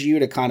encourage you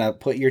to kind of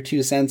put your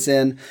 2 cents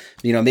in.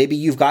 Maybe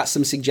you've got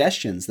some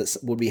suggestions that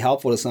would be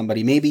helpful to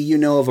somebody. Maybe you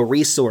know of a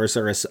resource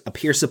or a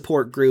peer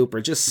support group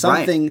or just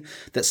something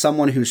that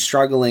someone who's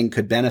struggling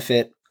could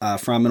benefit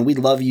from. And we'd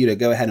love you to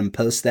go ahead and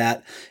post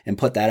that and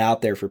put that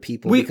out there for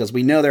people because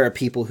we know there are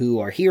people who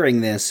are hearing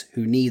this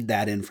who need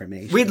that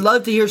information. We'd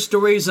love to hear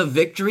stories of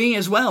victory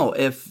as well.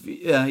 If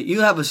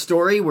you have a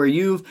story where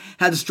you've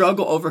had a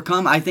struggle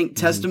overcome, I think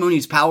testimony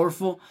is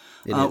powerful.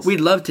 We'd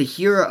love to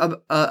hear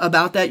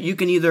about that. You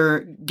can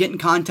either get in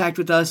contact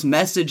with us,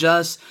 message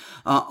us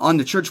on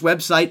the church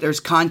website.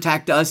 There's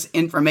contact us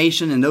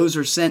information, and those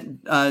are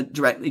sent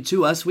directly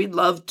to us. We'd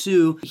love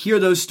to hear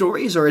those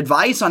stories or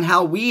advice on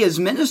how we as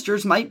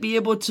ministers might be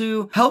able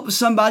to help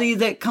somebody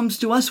that comes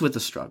to us with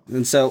a struggle.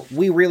 And so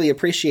we really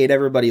appreciate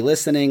everybody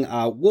listening.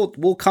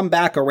 We'll come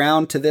back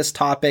around to this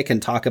topic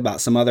and talk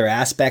about some other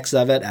aspects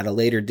of it at a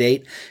later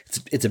date.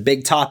 It's a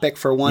big topic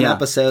for one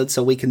episode,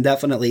 so we can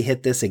definitely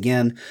hit this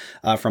again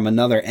from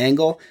another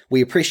angle.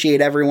 We appreciate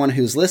everyone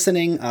who's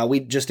listening. We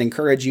just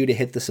encourage you to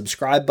hit the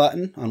subscribe button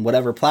on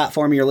whatever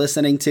platform you're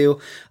listening to.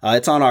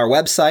 It's on our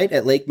website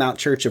at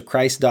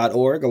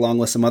lakemountchurchofchrist.org, along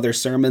with some other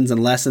sermons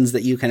and lessons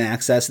that you can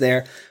access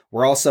there.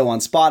 We're also on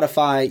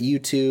Spotify,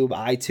 YouTube,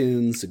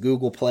 iTunes,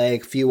 Google Play, a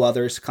few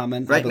others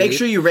coming. Right. Make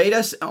sure you rate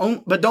us,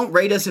 but don't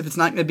rate us if it's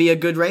not going to be a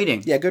good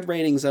rating. Yeah, good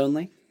ratings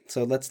only.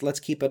 So let's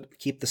keep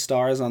the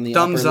stars on the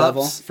Thumbs upper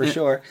level ups. for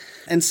sure.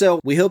 And so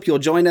we hope you'll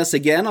join us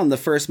again on the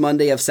first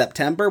Monday of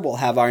September. We'll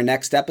have our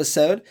next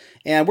episode,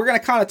 and we're going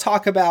to kind of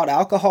talk about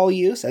alcohol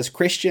use as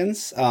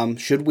Christians.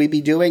 Should we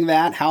be doing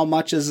that? How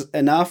much is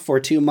enough or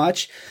too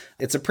much?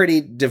 It's a pretty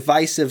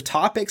divisive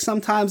topic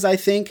sometimes, I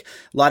think.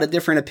 A lot of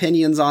different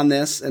opinions on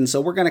this. And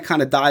so we're going to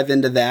kind of dive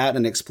into that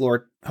and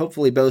explore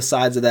hopefully both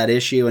sides of that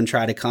issue and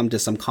try to come to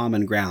some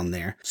common ground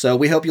there. So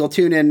we hope you'll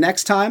tune in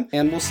next time,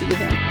 and we'll see you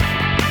then.